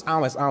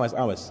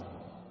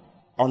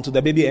 until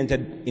the baby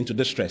entered into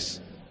distress.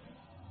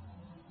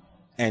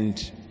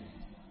 And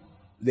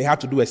they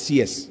had to do a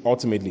CS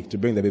ultimately to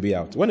bring the baby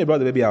out. When they brought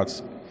the baby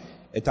out,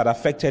 it had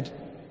affected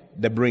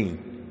the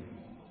brain.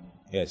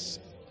 Yes.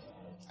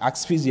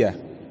 Asphyxia.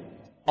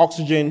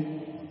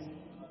 Oxygen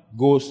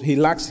goes, he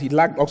lacked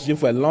oxygen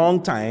for a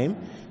long time,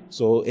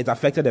 so it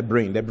affected the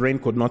brain. The brain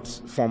could not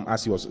form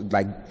as he was,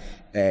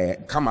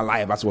 come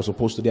alive as he was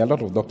supposed to. There are a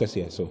lot of doctors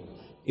here, so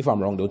if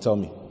I'm wrong, they'll tell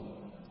me.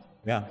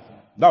 Yeah.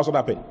 That was what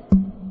happened.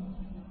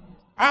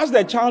 As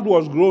the child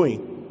was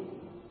growing,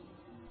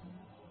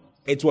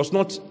 it was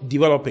not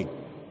developing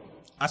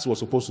as it was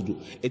supposed to do.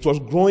 It was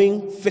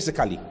growing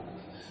physically,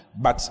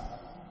 but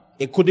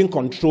it couldn't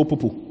control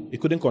poo-poo.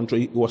 It couldn't control.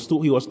 He was still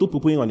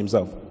poo-pooing on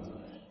himself.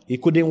 He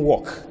couldn't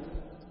walk.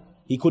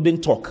 He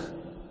couldn't talk.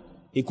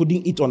 He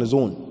couldn't eat on his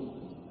own.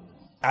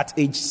 At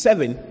age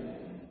 7,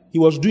 he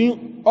was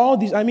doing all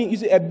this. I mean, you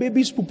see, a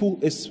baby's poo-poo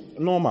is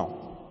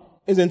normal,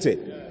 isn't it?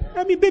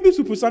 Yeah. I mean, baby's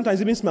poo-poo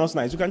sometimes even smells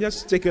nice. You can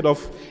just take it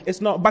off.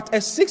 It's not. But a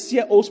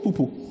 6-year-old's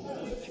poo-poo,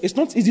 it's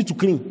not easy to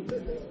clean.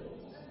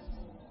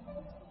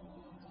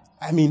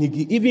 I mean,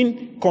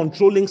 even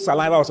controlling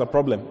saliva was a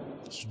problem.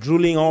 He's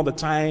drooling all the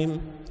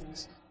time.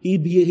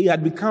 He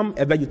had become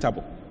a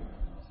vegetable.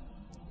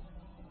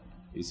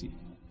 You see,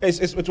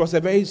 it was a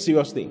very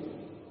serious thing.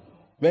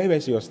 Very, very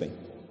serious thing.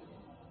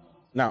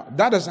 Now,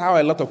 that is how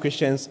a lot of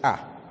Christians are.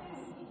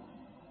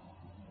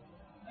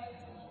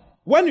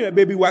 When you're a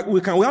baby, we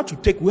have to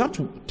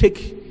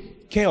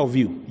take care of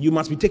you. You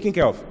must be taken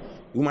care of.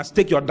 You must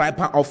take your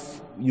diaper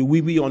off. You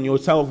wee on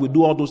yourself. We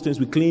do all those things.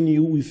 We clean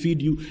you. We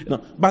feed you.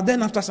 But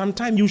then after some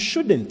time, you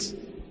shouldn't.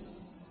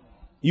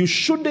 You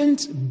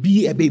shouldn't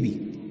be a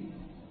baby.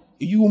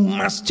 You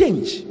must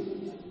change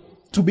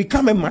to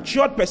become a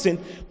matured person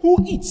who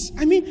eats.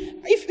 I mean,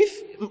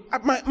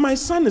 if my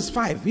son is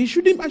 5, I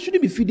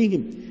shouldn't be feeding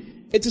him.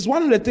 It is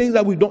one of the things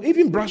that we don't,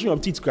 even brushing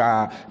of teeth.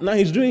 Now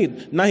he's doing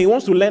it. Now he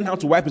wants to learn how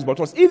to wipe his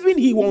buttocks. Even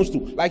he wants to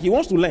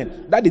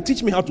learn. Daddy,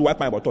 teach me how to wipe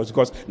my buttocks,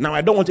 because now I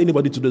don't want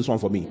anybody to do this one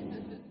for me.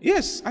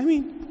 Yes, I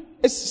mean,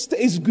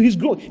 he's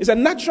growing. It's a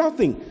natural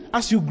thing.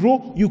 As you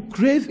grow, you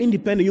crave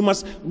independence. You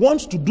must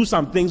want to do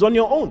some things on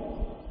your own.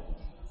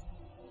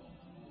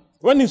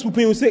 When he's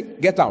pooping, you say,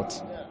 get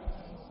out.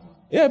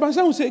 Yeah, but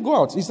some will say, go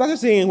out. He started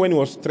saying when he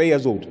was 3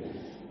 years old.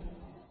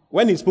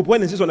 When he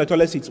sits on the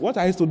toilet seat, what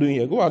are you still doing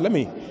here? Go out, let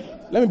me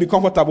be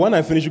comfortable. When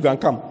I finish, you can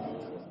come.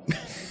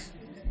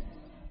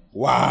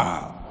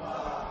 Wow.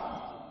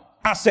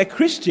 As a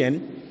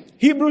Christian,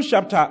 Hebrews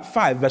chapter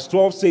 5 verse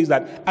 12 says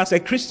that as a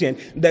Christian,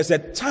 there's a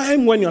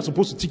time when you're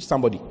supposed to teach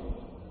somebody.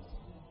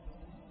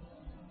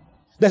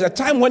 There's a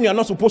time when you're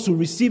not supposed to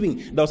receiving.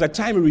 There was a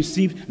time you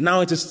received.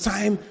 Now it is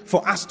time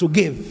for us to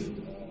give.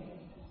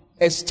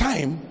 It's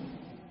time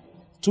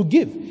to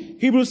give.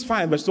 Hebrews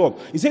 5 verse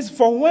 12. It says,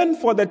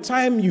 for the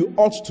time you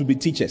ought to be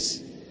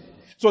teachers.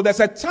 So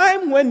there's a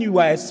time when you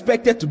are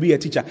expected to be a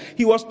teacher.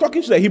 He was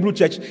talking to the Hebrew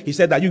church. He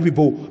said that you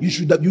people, you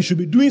should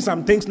be doing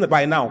some things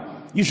by now.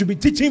 You should be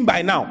teaching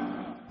by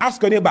now.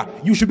 Ask your neighbor,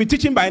 you should be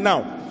teaching by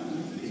now.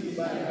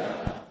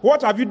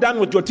 What have you done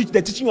with your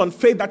the teaching on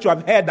faith that you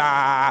have heard?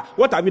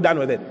 What have you done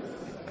with it?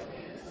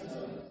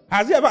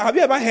 Have you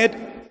ever heard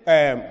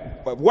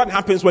what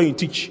happens when you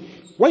teach?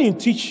 When you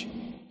teach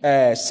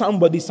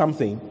somebody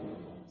something,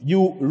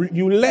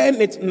 you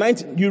learn it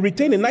you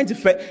retain it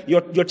 95.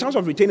 Your chance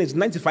of retaining is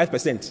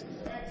 95%.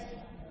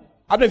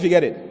 I don't know if you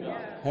get it.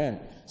 Yeah.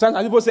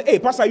 Sometimes people say, "Hey,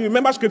 Pastor, you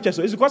remember scripture?"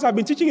 So it's because I've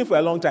been teaching it for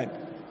a long time.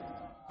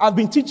 I've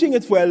been teaching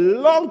it for a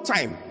long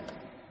time.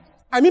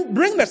 I mean,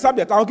 bring the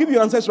subject. I'll give you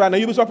answers right now.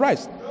 You'll be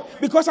surprised.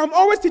 Because I'm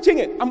always teaching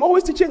it. I'm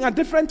always teaching at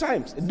different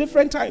times.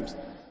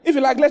 If you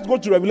like, let's go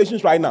to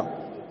Revelations right now.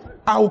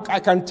 I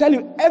can tell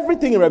you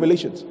everything in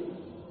Revelations.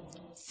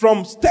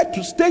 From stage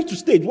to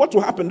stage, what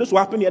will happen, this will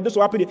happen here, this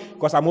will happen here.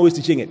 Because I'm always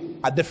teaching it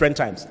at different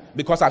times.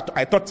 Because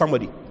I taught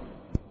somebody.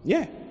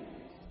 Yeah.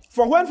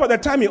 For the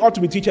time you ought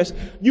to be teachers,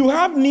 you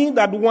have need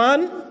that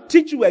one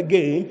teach you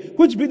again,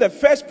 which be the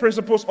first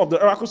principles of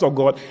the oracles of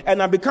God,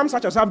 and have become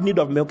such as have need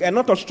of milk and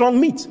not of strong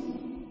meat.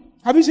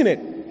 Have you seen it?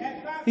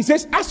 He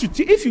says,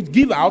 if you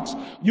give out,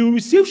 you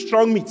receive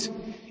strong meat.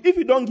 If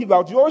you don't give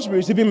out, you always be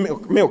receiving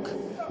milk.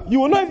 You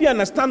will not even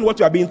understand what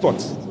you are being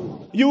taught.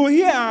 You will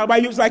hear,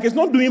 but it's like it's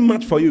not doing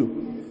much for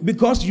you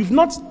because you've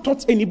not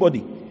taught anybody.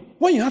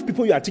 When you have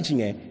people you are teaching,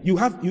 you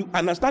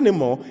understand them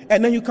more,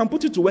 and then you can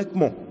put it to work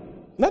more.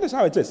 That is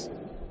how it is.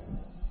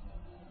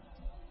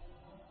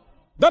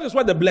 That is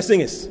what the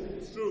blessing is.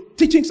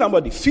 Teaching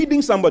somebody,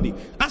 feeding somebody.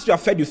 As you are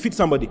fed, you feed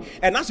somebody.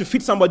 And as you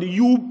feed somebody,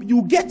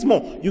 you get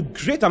more. You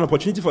create an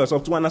opportunity for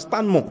yourself to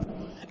understand more.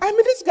 I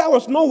mean, this guy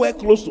was nowhere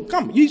close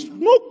to he's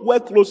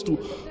nowhere close to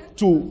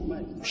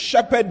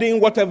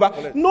shepherding,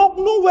 whatever.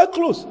 Nowhere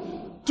close.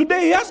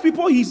 Today he has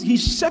people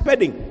he's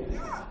shepherding.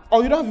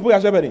 Oh, you don't have people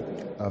you're shepherding?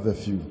 I have a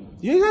few.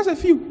 He has a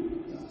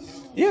few.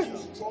 Yeah.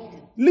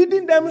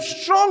 Leading them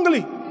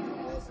strongly.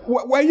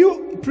 Were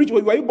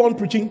you born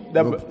preaching?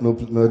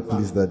 No,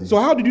 please, Daddy. So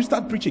how did you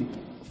start preaching?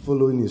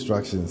 Following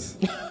instructions.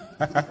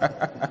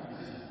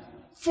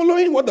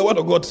 Following what the word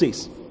of God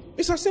says.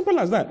 It's as simple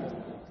as that.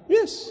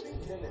 Yes.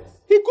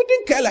 He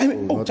couldn't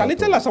care. Charlie,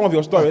 tell us some of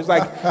your stories. It's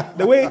like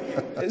the way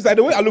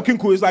you're looking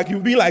cool. It's like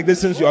you've been like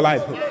this since your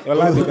life.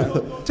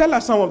 Tell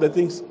us some of the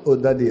things. Oh,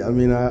 Daddy, I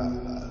mean, I'm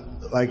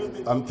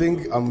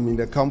in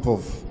the camp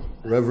of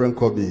Reverend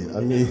Kobe.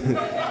 I mean,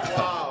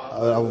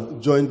 I've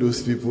joined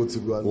those people to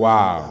go.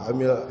 Wow. I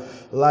mean,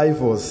 life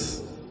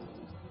was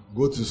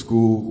go to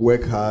school,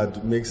 work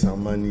hard, make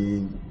some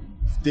money,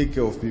 take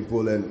care of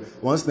people, and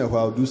once in a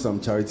while do some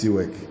charity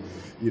work.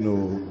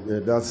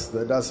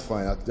 That's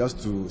fine,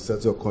 just to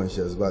settle your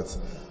conscience. But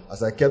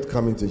as I kept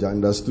coming to church, I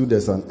understood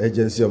there's an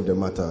urgency of the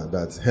matter,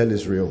 that hell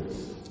is real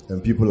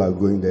and people are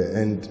going there.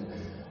 And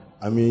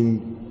I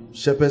mean,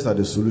 shepherds are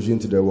the solution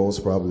to the world's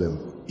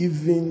problem.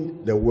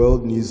 Even the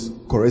world needs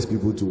correct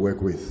people to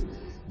work with.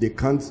 They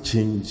can't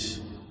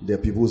change their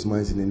people's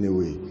minds in any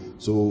way.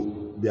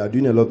 So they are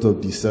doing a lot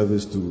of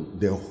disservice to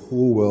the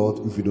whole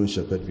world if we don't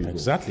shepherd people.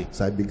 Exactly.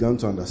 So I began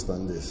to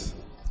understand this.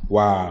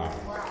 Wow.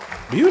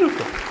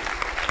 Beautiful.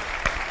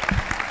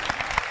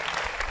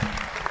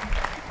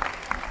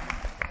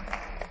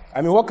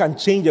 I mean, what can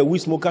change a weed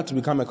smoker to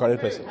become a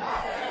correct person?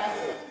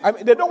 I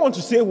mean, they don't want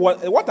to say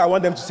what I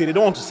want them to say. They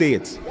don't want to say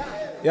it.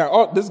 Yeah.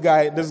 Oh, this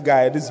guy.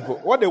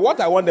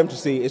 What I want them to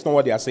say is not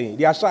what they are saying.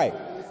 They are shy.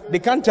 They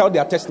can't tell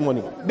their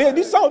testimony.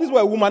 These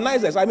were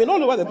womanizers. I mean,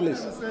 all over the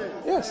place.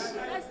 Yes.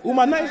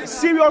 Womanizers.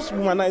 Serious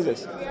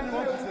womanizers.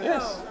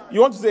 Yes.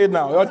 You want to say it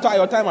now? Your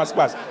time has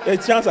passed. Your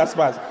chance has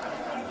passed.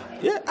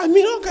 Yeah. I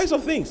mean, all kinds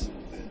of things.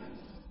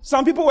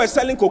 Some people were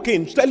selling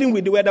cocaine.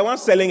 They were the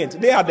ones selling it.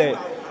 They are the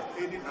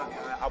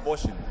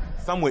abortion.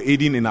 Some were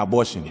aiding in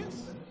abortion.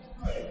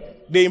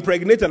 They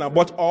impregnate and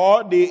abort,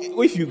 or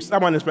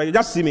someone is pregnant,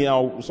 just see me,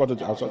 I'll sort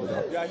it out.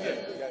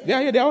 They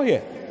are here, they're all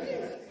here.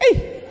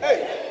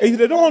 Hey!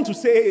 They don't want to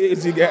say it,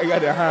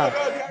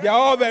 they are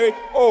all very,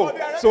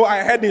 so I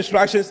had the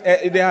instructions.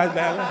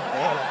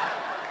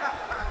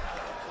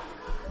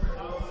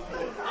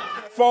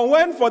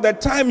 For the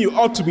time you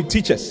ought to be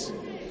teachers.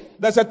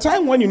 There's a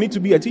time when you need to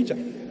be a teacher.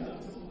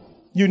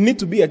 You need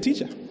to be a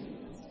teacher.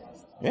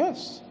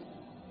 Yes.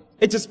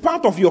 It is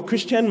part of your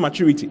Christian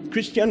maturity,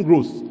 Christian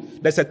growth.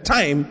 There's a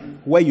time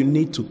where you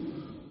need to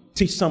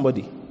teach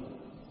somebody.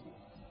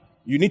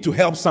 You need to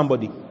help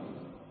somebody.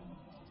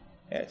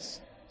 Yes.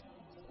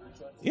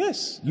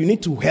 Yes. You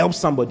need to help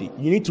somebody.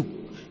 You need to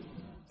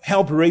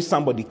help raise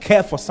somebody,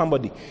 care for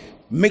somebody,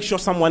 make sure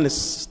someone is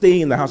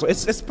staying in the house.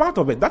 It's part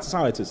of it. That's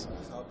how it is.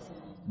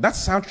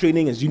 That's how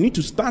training is. You need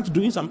to start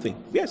doing something.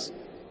 Yes.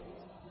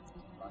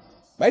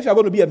 But if you're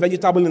going to be a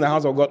vegetable in the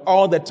house of God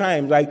all the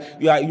time, like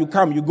you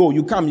come, you go,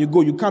 you come, you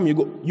go, you come, you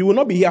go, you will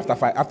not be here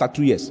after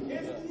 2 years.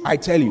 I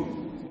tell you,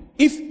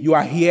 if you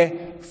are here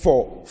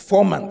for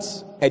 4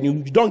 months and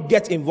you don't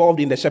get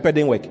involved in the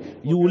shepherding work,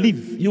 you will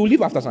leave. You will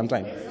leave after some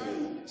time.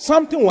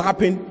 Something will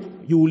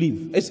happen. You will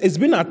leave. It's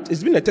been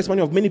a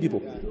testimony of many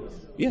people.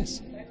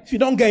 Yes. If you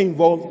don't get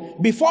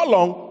involved, before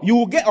long you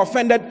will get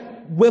offended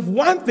with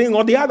one thing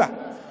or the other,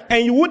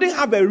 and you wouldn't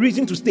have a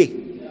reason to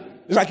stay.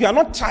 It's like you are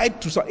not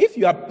tied to. If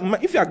you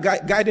are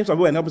guiding some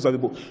people and helping some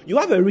people, you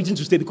have a reason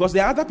to stay because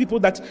there are other people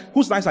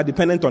whose lives are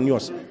dependent on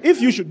yours. If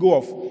you should go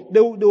off, they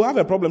will have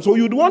a problem. So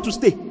you'd want to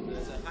stay.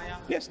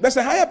 Yes, there's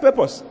a higher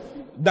purpose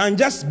than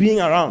just being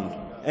around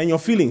and your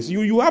feelings.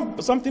 You have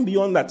something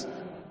beyond that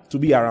to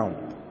be around.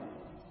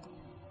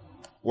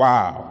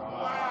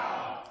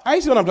 Wow. Are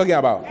you see what I'm talking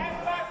about?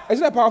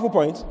 Is it a powerful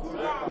point?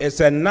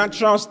 It's a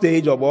natural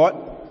stage of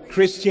what?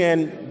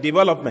 Christian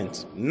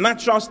development.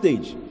 Natural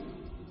stage.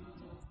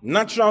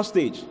 Natural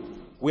stage.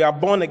 We are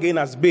born again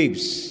as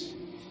babes.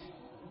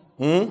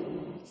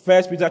 1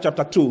 Peter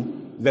chapter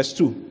 2, verse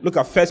 2. Look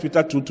at 1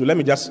 Peter 2:2. Let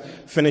me just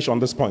finish on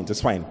this point. It's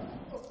fine.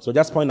 So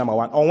just point number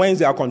 1. On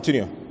Wednesday, I'll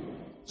continue.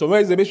 So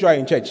Wednesday, make sure you're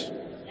in church.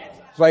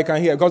 So I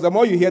can hear. Because the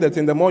more you hear the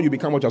thing, the more you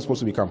become what you're supposed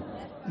to become.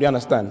 Do you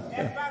understand?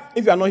 Yeah.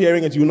 If you are not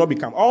hearing it, you will not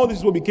become. All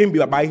this will become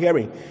by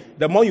hearing.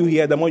 The more you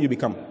hear, the more you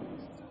become.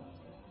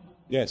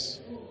 Yes.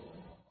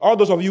 All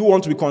those of you who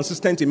want to be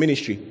consistent in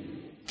ministry,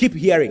 keep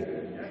hearing.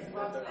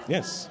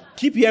 Yes.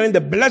 Keep hearing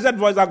the blessed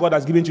voice that God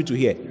has given you to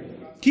hear.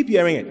 Keep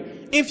hearing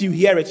it. If you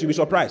hear it, you'll be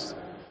surprised.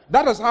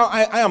 That is how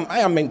I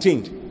am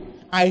maintained.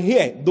 I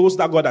hear those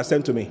that God has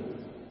sent to me.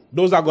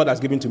 Those that God has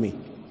given to me.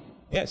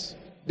 Yes.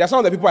 There are some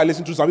of the people I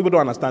listen to, some people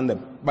don't understand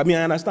them. But me,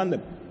 I understand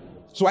them.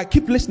 So I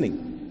keep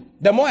listening.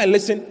 The more I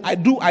listen, I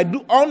do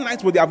all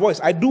nights with their voice.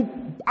 I do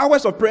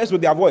hours of prayers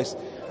with their voice.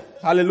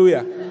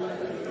 Hallelujah.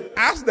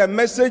 As the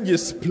message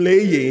is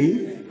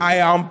playing, I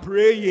am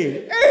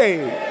praying.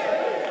 Hey!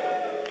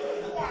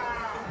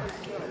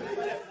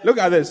 Look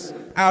at this.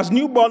 As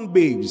newborn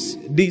babes,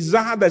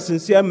 desire the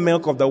sincere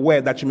milk of the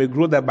word that you may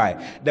grow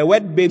thereby. The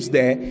word babes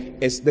there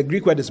is, the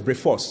Greek word is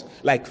brephos,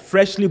 like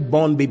freshly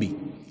born baby.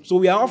 So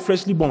we are all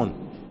freshly born,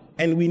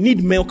 and we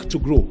need milk to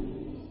grow.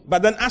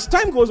 But then as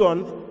time goes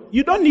on,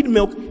 You don't need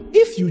milk.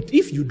 If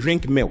you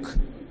drink milk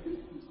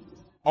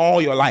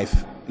all your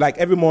life, like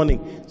every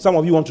morning, some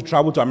of you want to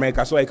travel to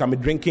America so you can be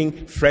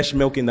drinking fresh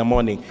milk in the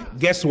morning.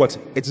 Guess what?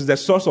 It is the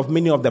source of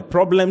many of the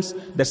problems,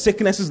 the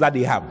sicknesses that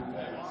they have.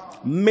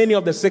 Many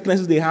of the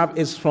sicknesses they have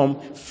is from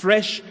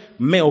fresh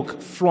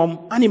milk from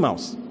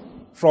animals,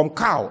 from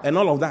cow and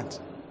all of that.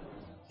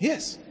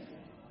 Yes.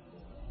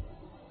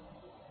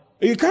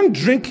 You can't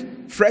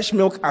drink fresh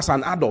milk as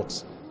an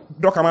adult.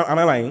 Doc, am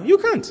I lying? You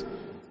can't.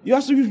 You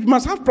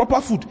must have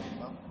proper food.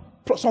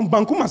 Some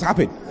banku must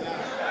happen.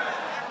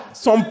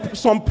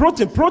 Some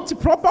protein,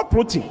 proper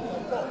protein.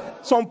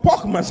 Some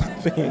pork must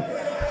happen.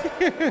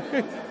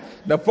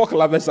 The pork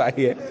lovers are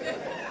here.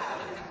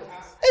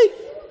 Hey.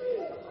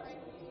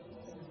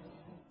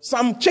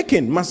 Some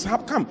chicken must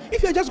have come.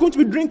 If you're just going to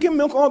be drinking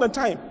milk all the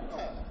time,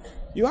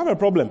 you have a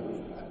problem.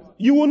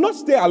 You will not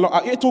stay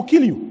alive. It will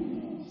kill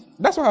you.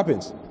 That's what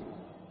happens.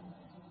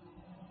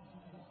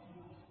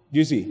 Do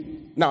you see?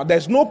 Now,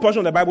 there's no portion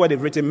of the Bible where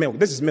they've written milk.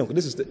 This is milk.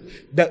 This is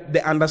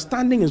the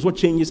understanding is what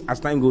changes as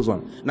time goes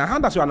on. Now, how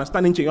does your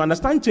understanding change? Your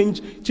understanding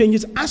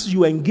changes as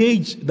you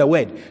engage the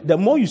word. The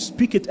more you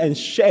speak it and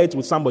share it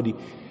with somebody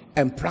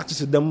and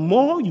practice it, the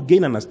more you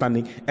gain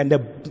understanding and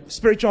the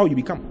spiritual you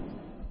become.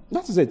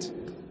 That is it.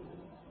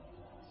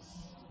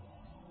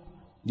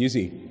 Do you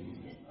see?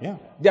 Yeah.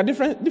 There are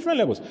different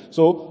levels.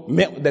 So,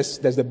 there's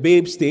the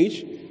babe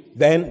stage.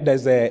 Then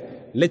there's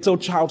the little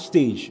child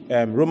stage.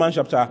 Romans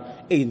chapter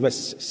 8,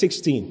 verse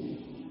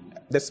 16.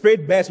 The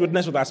Spirit bears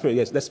witness with our spirit.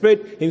 Yes, the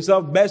Spirit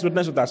himself bears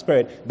witness with our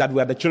spirit that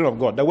we are the children of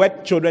God. The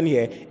word children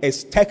here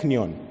is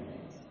teknion.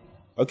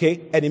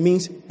 Okay? And it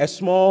means a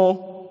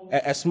small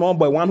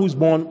boy, one who's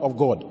born of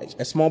God.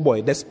 A small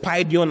boy. There's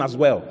paidion as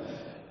well.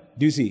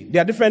 Do you see?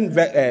 There are different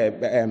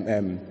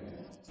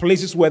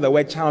places where the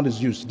word child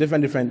is used.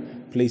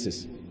 Different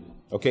places.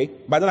 Okay?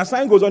 But then as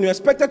time goes on, you're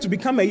expected to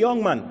become a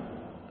young man.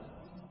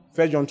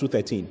 1 John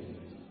 2:13.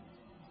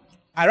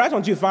 I write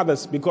unto you,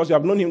 fathers, because you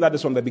have known him that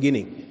is from the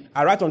beginning.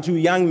 I write unto you,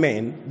 young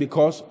men,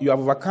 because you have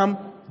overcome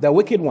the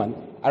wicked one.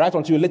 I write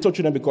unto you, little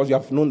children, because you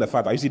have known the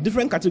Father. You see,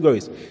 different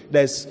categories.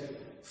 There's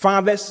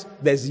fathers,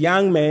 there's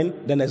young men,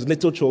 then there's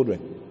little children.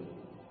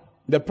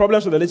 The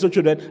problems of the little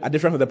children are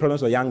different from the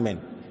problems of young men.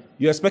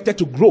 You're expected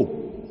to grow.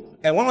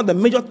 And one of the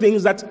major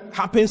things that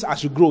happens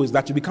as you grow is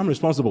that you become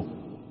responsible.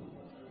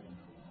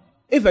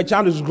 If a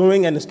child is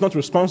growing and is not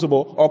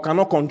responsible or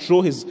cannot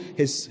control his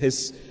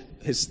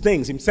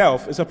things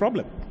himself, it's a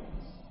problem.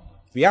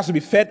 If he has to be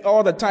fed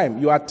all the time,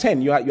 you are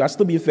 10, you are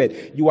still being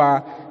fed. You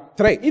are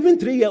 3. Even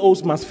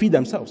 3-year-olds must feed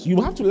themselves. You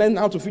have to learn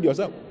how to feed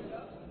yourself.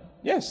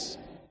 Yes.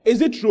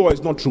 Is it true or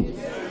is not true?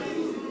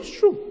 It's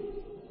true.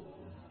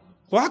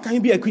 So how can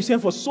you be a Christian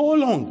for so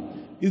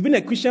long? You've been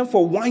a Christian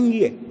for 1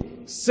 year,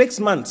 6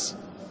 months,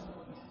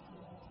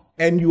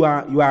 and you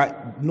are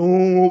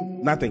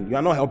nothing. You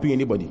are not helping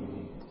anybody.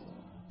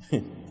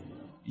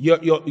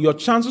 Your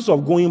chances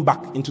of going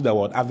back into the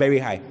world are very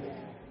high.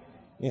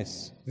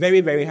 Yes,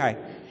 very, very high.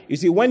 You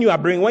see, when you are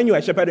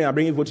a shepherd and you are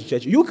bringing people to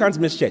church, you can't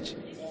miss church.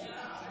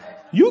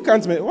 You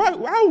can't miss. Why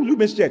will you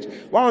miss church?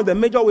 One of the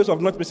major ways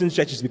of not missing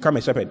church is to become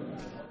a shepherd.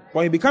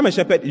 When you become a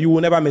shepherd, you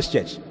will never miss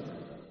church.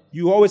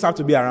 You always have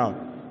to be around.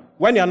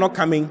 When you are not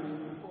coming,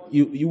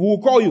 you will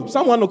call you.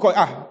 Someone will call,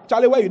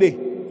 Charlie, where are you there?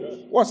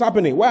 What's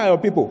happening? Where are your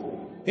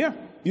people? Yeah,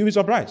 you'll be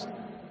surprised.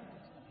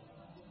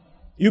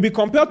 You'll be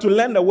compelled to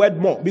learn the word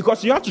more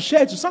because you have to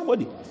share it to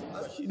somebody.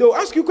 They'll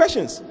ask you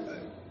questions.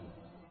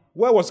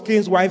 Where was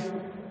Cain's wife?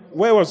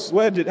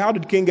 How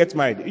did Cain get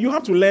married? You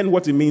have to learn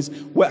what it means,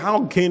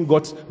 how Cain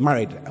got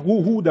married,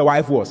 who the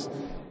wife was.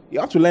 You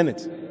have to learn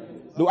it.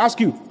 They'll ask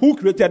you, who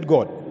created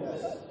God?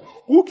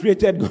 Who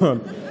created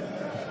God?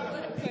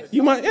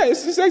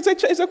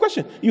 It's a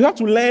question. You have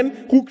to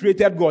learn who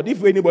created God,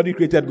 if anybody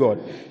created God,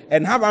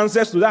 and have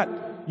answers to that.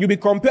 You'll be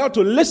compelled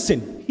to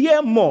listen,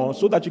 hear more,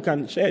 so that you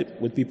can share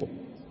it with people.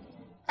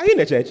 Are you in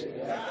the church?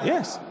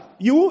 Yes.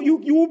 You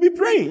will be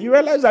praying. You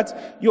realize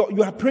that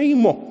you are praying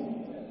more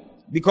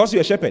because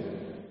you're a shepherd.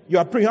 You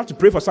are praying. You have to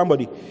pray for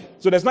somebody.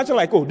 So there's nothing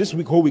like, this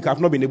whole week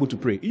I've not been able to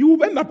pray. You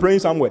will end up praying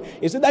somewhere.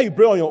 Instead that you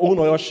pray on your own,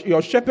 or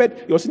your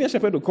shepherd, your senior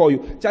shepherd will call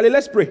you. Charlie,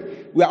 let's pray.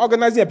 We are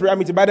organizing a prayer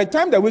meeting. By the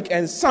time the week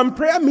ends, some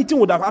prayer meeting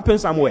would have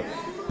happened somewhere.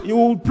 You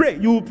will pray.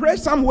 You will pray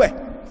somewhere.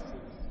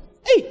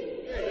 Hey.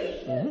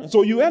 Mm-hmm.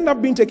 So you end up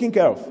being taken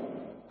care of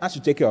as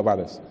you take care of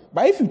others.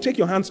 But if you take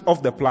your hands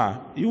off the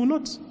plow, you will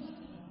not.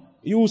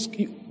 You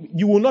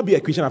will not be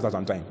a Christian after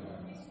some time.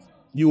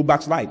 You will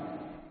backslide.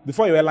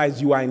 Before you realize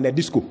you are in a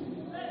disco.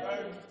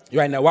 You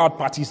are in a wild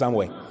party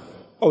somewhere.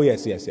 Oh,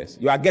 yes.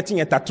 You are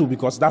getting a tattoo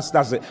because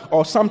that's it.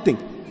 Or something.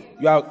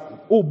 You are,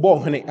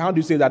 honey. How do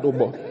you say that,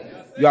 boy?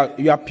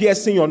 You are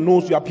piercing your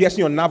nose, you are piercing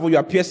your navel, you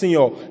are piercing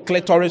your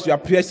clitoris, you are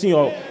piercing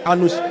your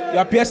anus, you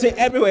are piercing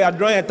everywhere. You are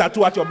drawing a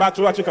tattoo at your back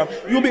so that you can.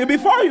 You'll be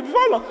before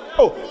long.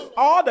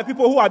 All the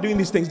people who are doing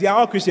these things, they are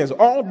all Christians.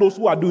 All those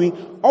who are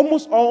doing,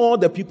 almost all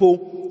the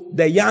people,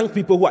 the young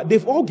people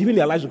they've all given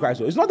their lives to Christ.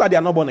 So it's not that they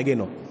are not born again,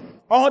 no.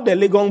 All the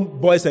Legon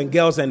boys and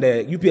girls and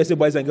the UPSA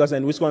boys and girls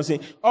in Wisconsin,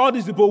 all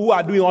these people who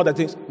are doing all the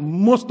things,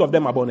 most of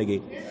them are born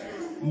again.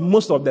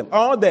 Most of them.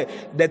 All the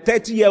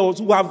 30-year-olds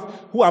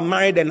who are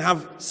married and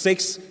have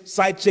 6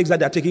 side chicks that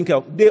they are taking care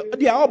of,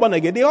 they are all born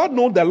again. They all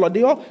know the Lord.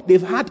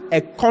 They've had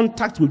a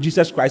contact with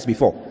Jesus Christ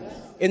before.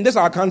 In this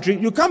our country,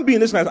 you can't be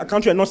in this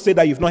country and not say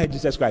that you've not heard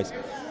Jesus Christ.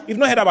 You've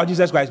not heard about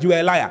Jesus Christ. You are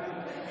a liar.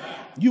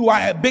 You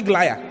are a big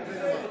liar.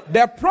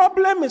 The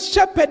problem is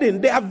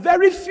shepherding. There are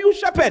very few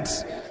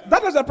shepherds.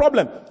 That is the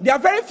problem. There are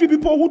very few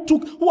people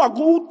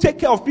who take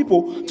care of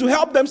people to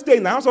help them stay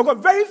in the house of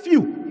God. Very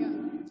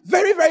few.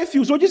 Very, very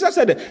few. So Jesus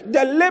said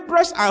the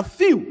laborers are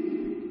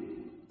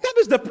few. That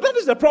is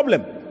the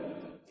problem.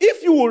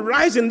 If you will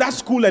rise in that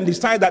school and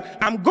decide that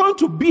I'm going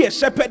to be a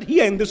shepherd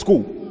here in this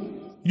school,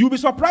 you'll be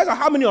surprised at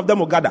how many of them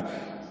will gather.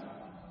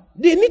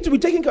 They need to be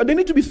taken care of. They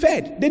need to be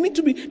fed.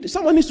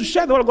 Someone needs to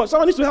share the word of God.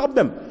 Someone needs to help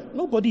them.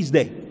 Nobody is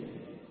there.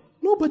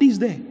 Nobody is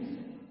there.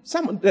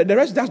 The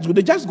rest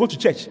they just go to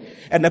church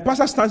and the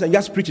pastor stands and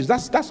just preaches.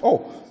 That's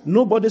all.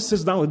 Nobody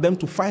sits down with them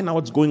to find out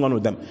what's going on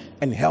with them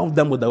and help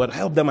them with the word,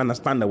 help them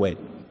understand the word.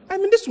 I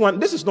mean, this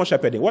is not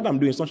shepherding. What I'm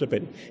doing is not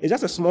shepherding. It's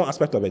just a small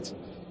aspect of it.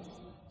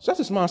 It's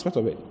just a small aspect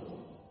of it.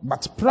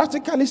 But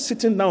practically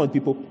sitting down with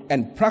people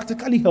and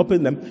practically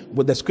helping them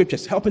with the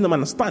scriptures, helping them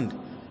understand.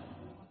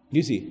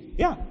 You see?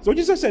 Yeah. So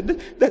Jesus said,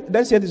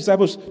 then said the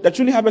disciples,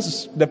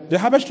 the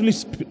harvest truly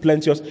is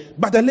plenteous,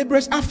 but the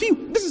laborers are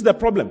few. This is the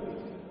problem.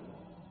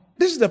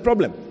 This is the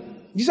problem.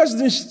 Jesus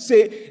didn't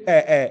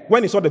say,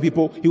 when he saw the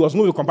people, he was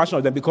moved with compassion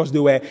of them because they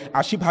were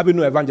a sheep having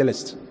no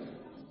evangelist.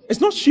 It's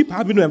not sheep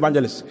having no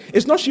evangelist.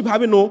 It's not sheep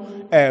having no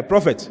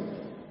prophet.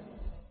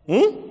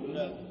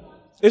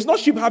 It's not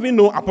sheep having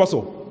no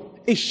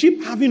apostle. It's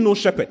sheep having no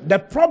shepherd. The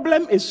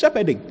problem is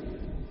shepherding.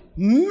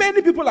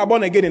 Many people are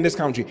born again in this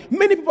country.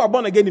 Many people are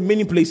born again in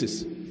many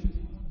places.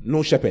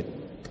 No shepherd.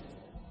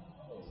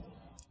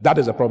 That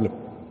is a problem.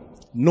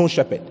 No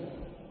shepherd.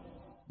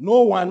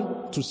 No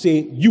one to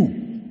say,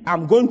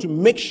 I'm going to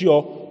make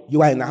sure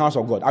you are in the house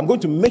of God. I'm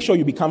going to make sure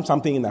you become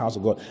something in the house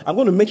of God. I'm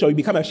going to make sure you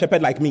become a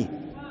shepherd like me.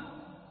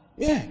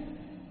 Yeah.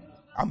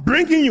 I'm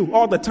bringing you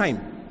all the time,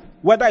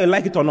 whether you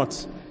like it or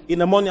not. In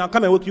the morning, I'll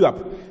come and wake you up.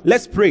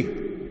 Let's pray.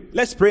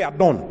 Let's pray at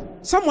dawn.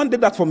 Someone did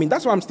that for me.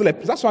 That's why I'm still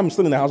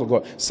in the house of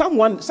God.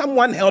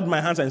 Someone held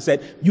my hands and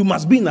said, you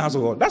must be in the house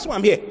of God. That's why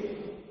I'm here.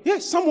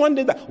 Yes, someone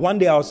did that. One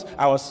day I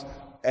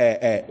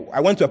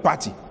went to a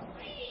party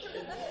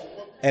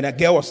and a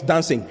girl was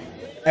dancing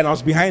and I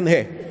was behind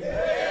her,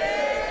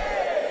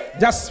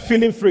 just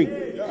feeling free.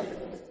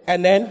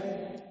 And then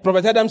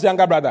Prophet Adam's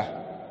younger brother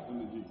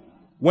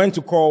went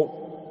to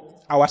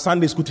call our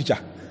Sunday school teacher.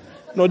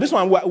 No, this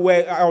one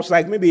where I was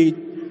like maybe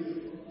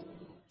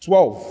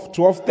 12,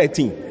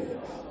 13.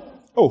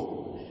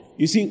 Oh,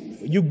 you see,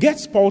 you get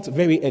spoiled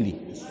very early.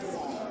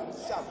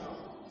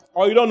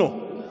 Or you don't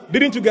know.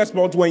 Didn't you get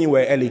spoiled when you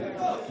were early?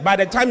 By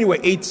the time you were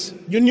 8,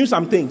 you knew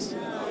some things.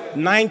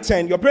 9,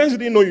 10. Your parents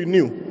didn't know you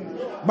knew.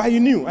 But you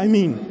knew. I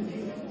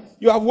mean,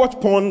 you have watched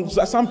porn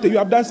or something. You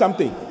have done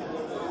something.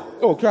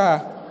 Oh,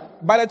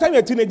 by the time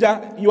you're a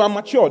teenager, you are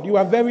matured. You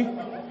are very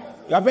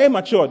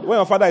matured. When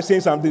your father is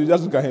saying something, you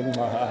just look at him.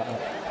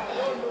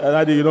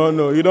 Daddy, you don't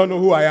know. You don't know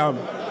who I am.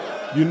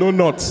 You know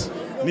not.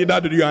 Neither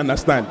do you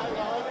understand.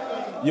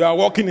 You are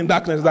walking in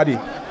darkness, Daddy.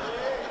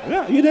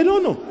 Yeah, they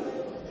don't know.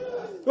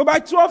 So by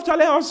 12,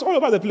 Charlie, I was all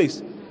over the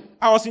place.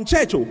 I was in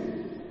church,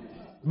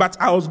 but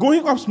I was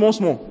going up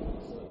small.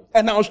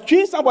 And I was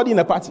treating somebody in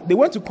a party. They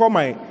went to call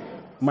my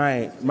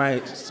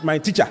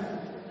teacher.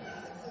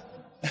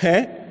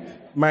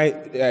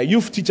 My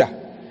youth teacher.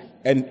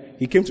 And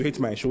he came to hit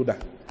my shoulder.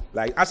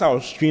 Like, as I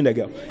was treating the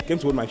girl, he came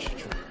to hold my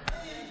shoulder.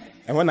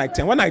 And when I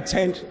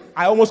turned,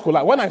 I almost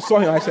collapsed. When I saw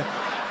him, I said,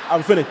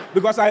 I'm finished.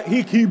 Because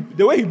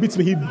the way he beat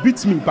me,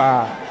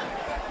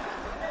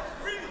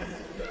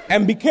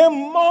 and became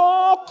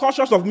more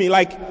cautious of me.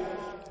 Like,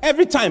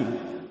 every time,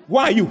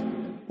 why are you?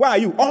 Why are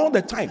you? All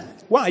the time,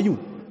 why are you?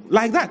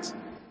 Like that.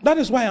 That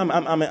is why I'm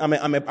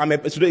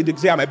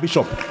a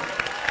bishop.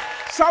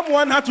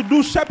 Someone had to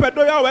do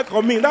shepherding work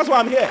on me. That's why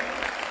I'm here.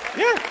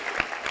 Yeah.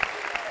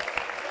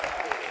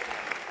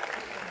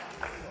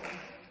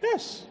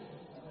 Yes.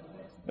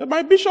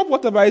 My bishop,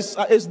 whatever,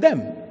 is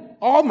them.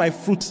 All my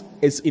fruit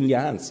is in their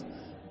hands.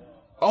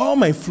 All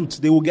my fruit,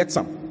 they will get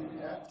some.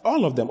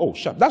 All of them. Oh,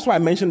 sharp. That's why I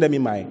mentioned them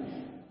in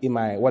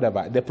my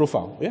whatever, the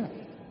profile. Yeah.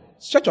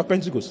 Church of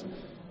Pentecost.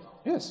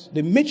 Yes.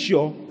 They made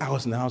sure I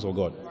was in the house of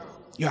God.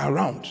 You're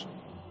around.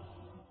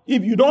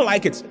 If you don't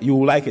like it, you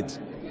will like it.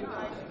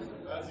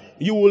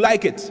 You will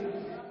like it.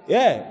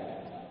 Yeah.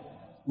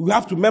 We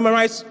have to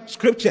memorize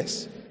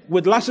scriptures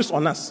with lashes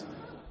on us.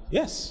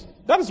 Yes.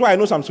 That is why I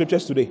know some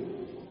scriptures today.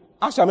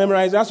 As you are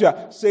memorizing, as you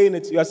are saying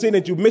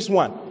it, you miss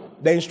one.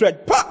 Then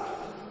stretch. Pa!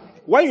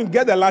 When you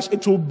get the lash,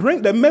 it will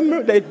bring the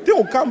memory, the thing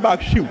will come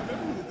back. Shoot.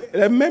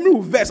 The memory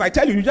will verse. I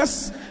tell you, you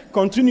just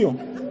continue.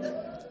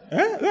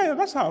 Yeah,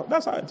 that's how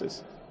it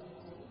is.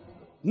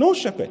 No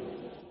shepherd.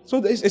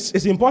 So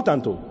it's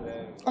important too.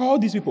 All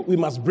these people, we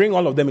must bring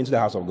all of them into the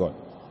house of God.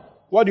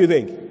 What do you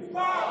think?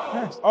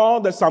 Yes. All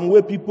the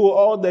Samuel people,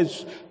 all the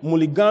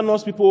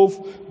Muliganos people,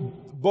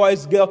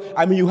 boys, girls.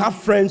 I mean, you have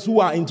friends who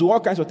are into all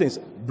kinds of things.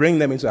 Bring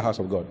them into the house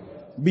of God.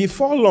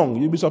 Before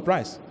long, you'll be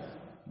surprised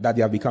that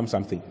they have become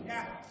something.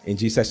 In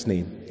Jesus'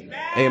 name.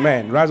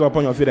 Amen. Rise up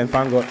on your feet and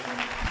thank God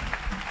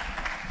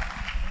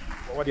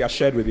for what He has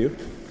shared with you.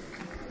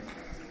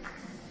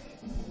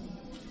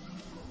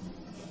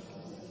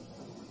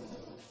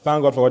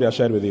 Thank God for what He has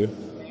shared with you.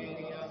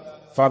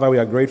 Father, we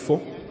are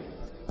grateful.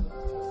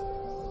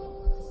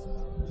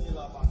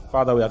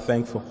 Father, we are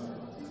thankful.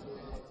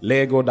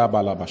 Lego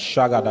dabalaba,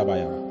 shaga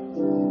dabaya.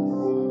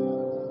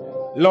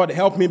 Lord,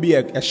 help me be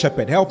a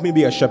shepherd. Help me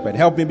be a shepherd.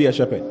 Help me be a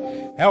shepherd.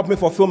 Help me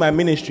fulfill my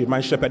ministry, my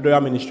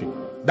shepherdorial ministry.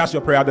 That's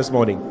your prayer this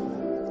morning.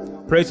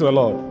 Praise to the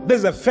Lord. This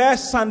is the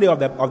first Sunday of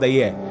the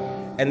year.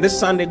 And this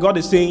Sunday, God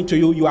is saying to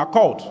you, you are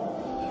called.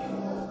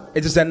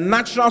 It is a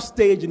natural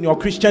stage in your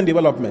Christian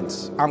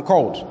development. I'm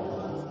called.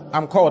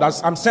 I'm called.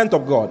 I'm sent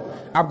of God.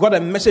 I've got a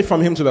message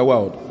from Him to the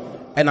world.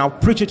 And I'll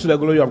preach it to the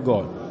glory of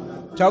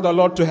God. Tell the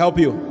Lord to help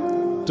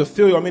you to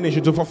fill your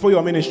ministry, to fulfill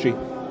your ministry.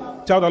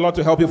 Tell the Lord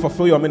to help you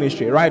fulfill your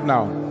ministry right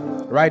now.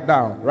 Right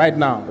now. Right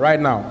now. Right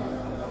now.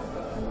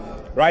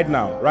 Right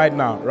now. Right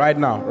now. Right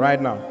now.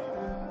 Right now.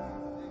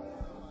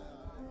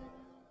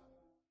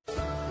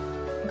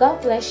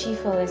 God bless you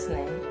for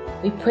listening.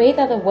 We pray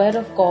that the Word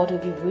of God will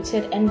be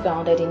rooted and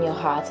grounded in your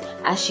heart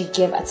as you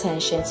give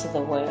attention to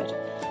the Word.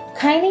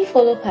 Kindly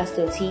follow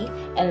Pastor T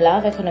and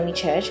Love Economy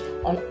Church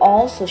on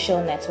all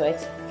social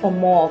networks for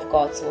more of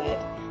God's Word.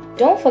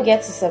 Don't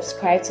forget to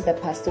subscribe to the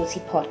Pastor T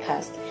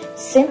podcast.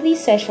 Simply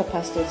search for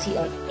Pastor T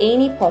on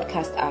any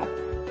podcast app,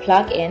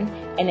 plug in,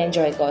 and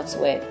enjoy God's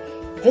Word.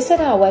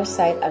 Visit our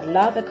website at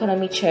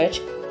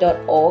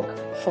loveeconomychurch.org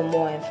for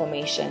more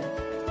information.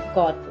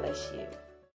 God bless.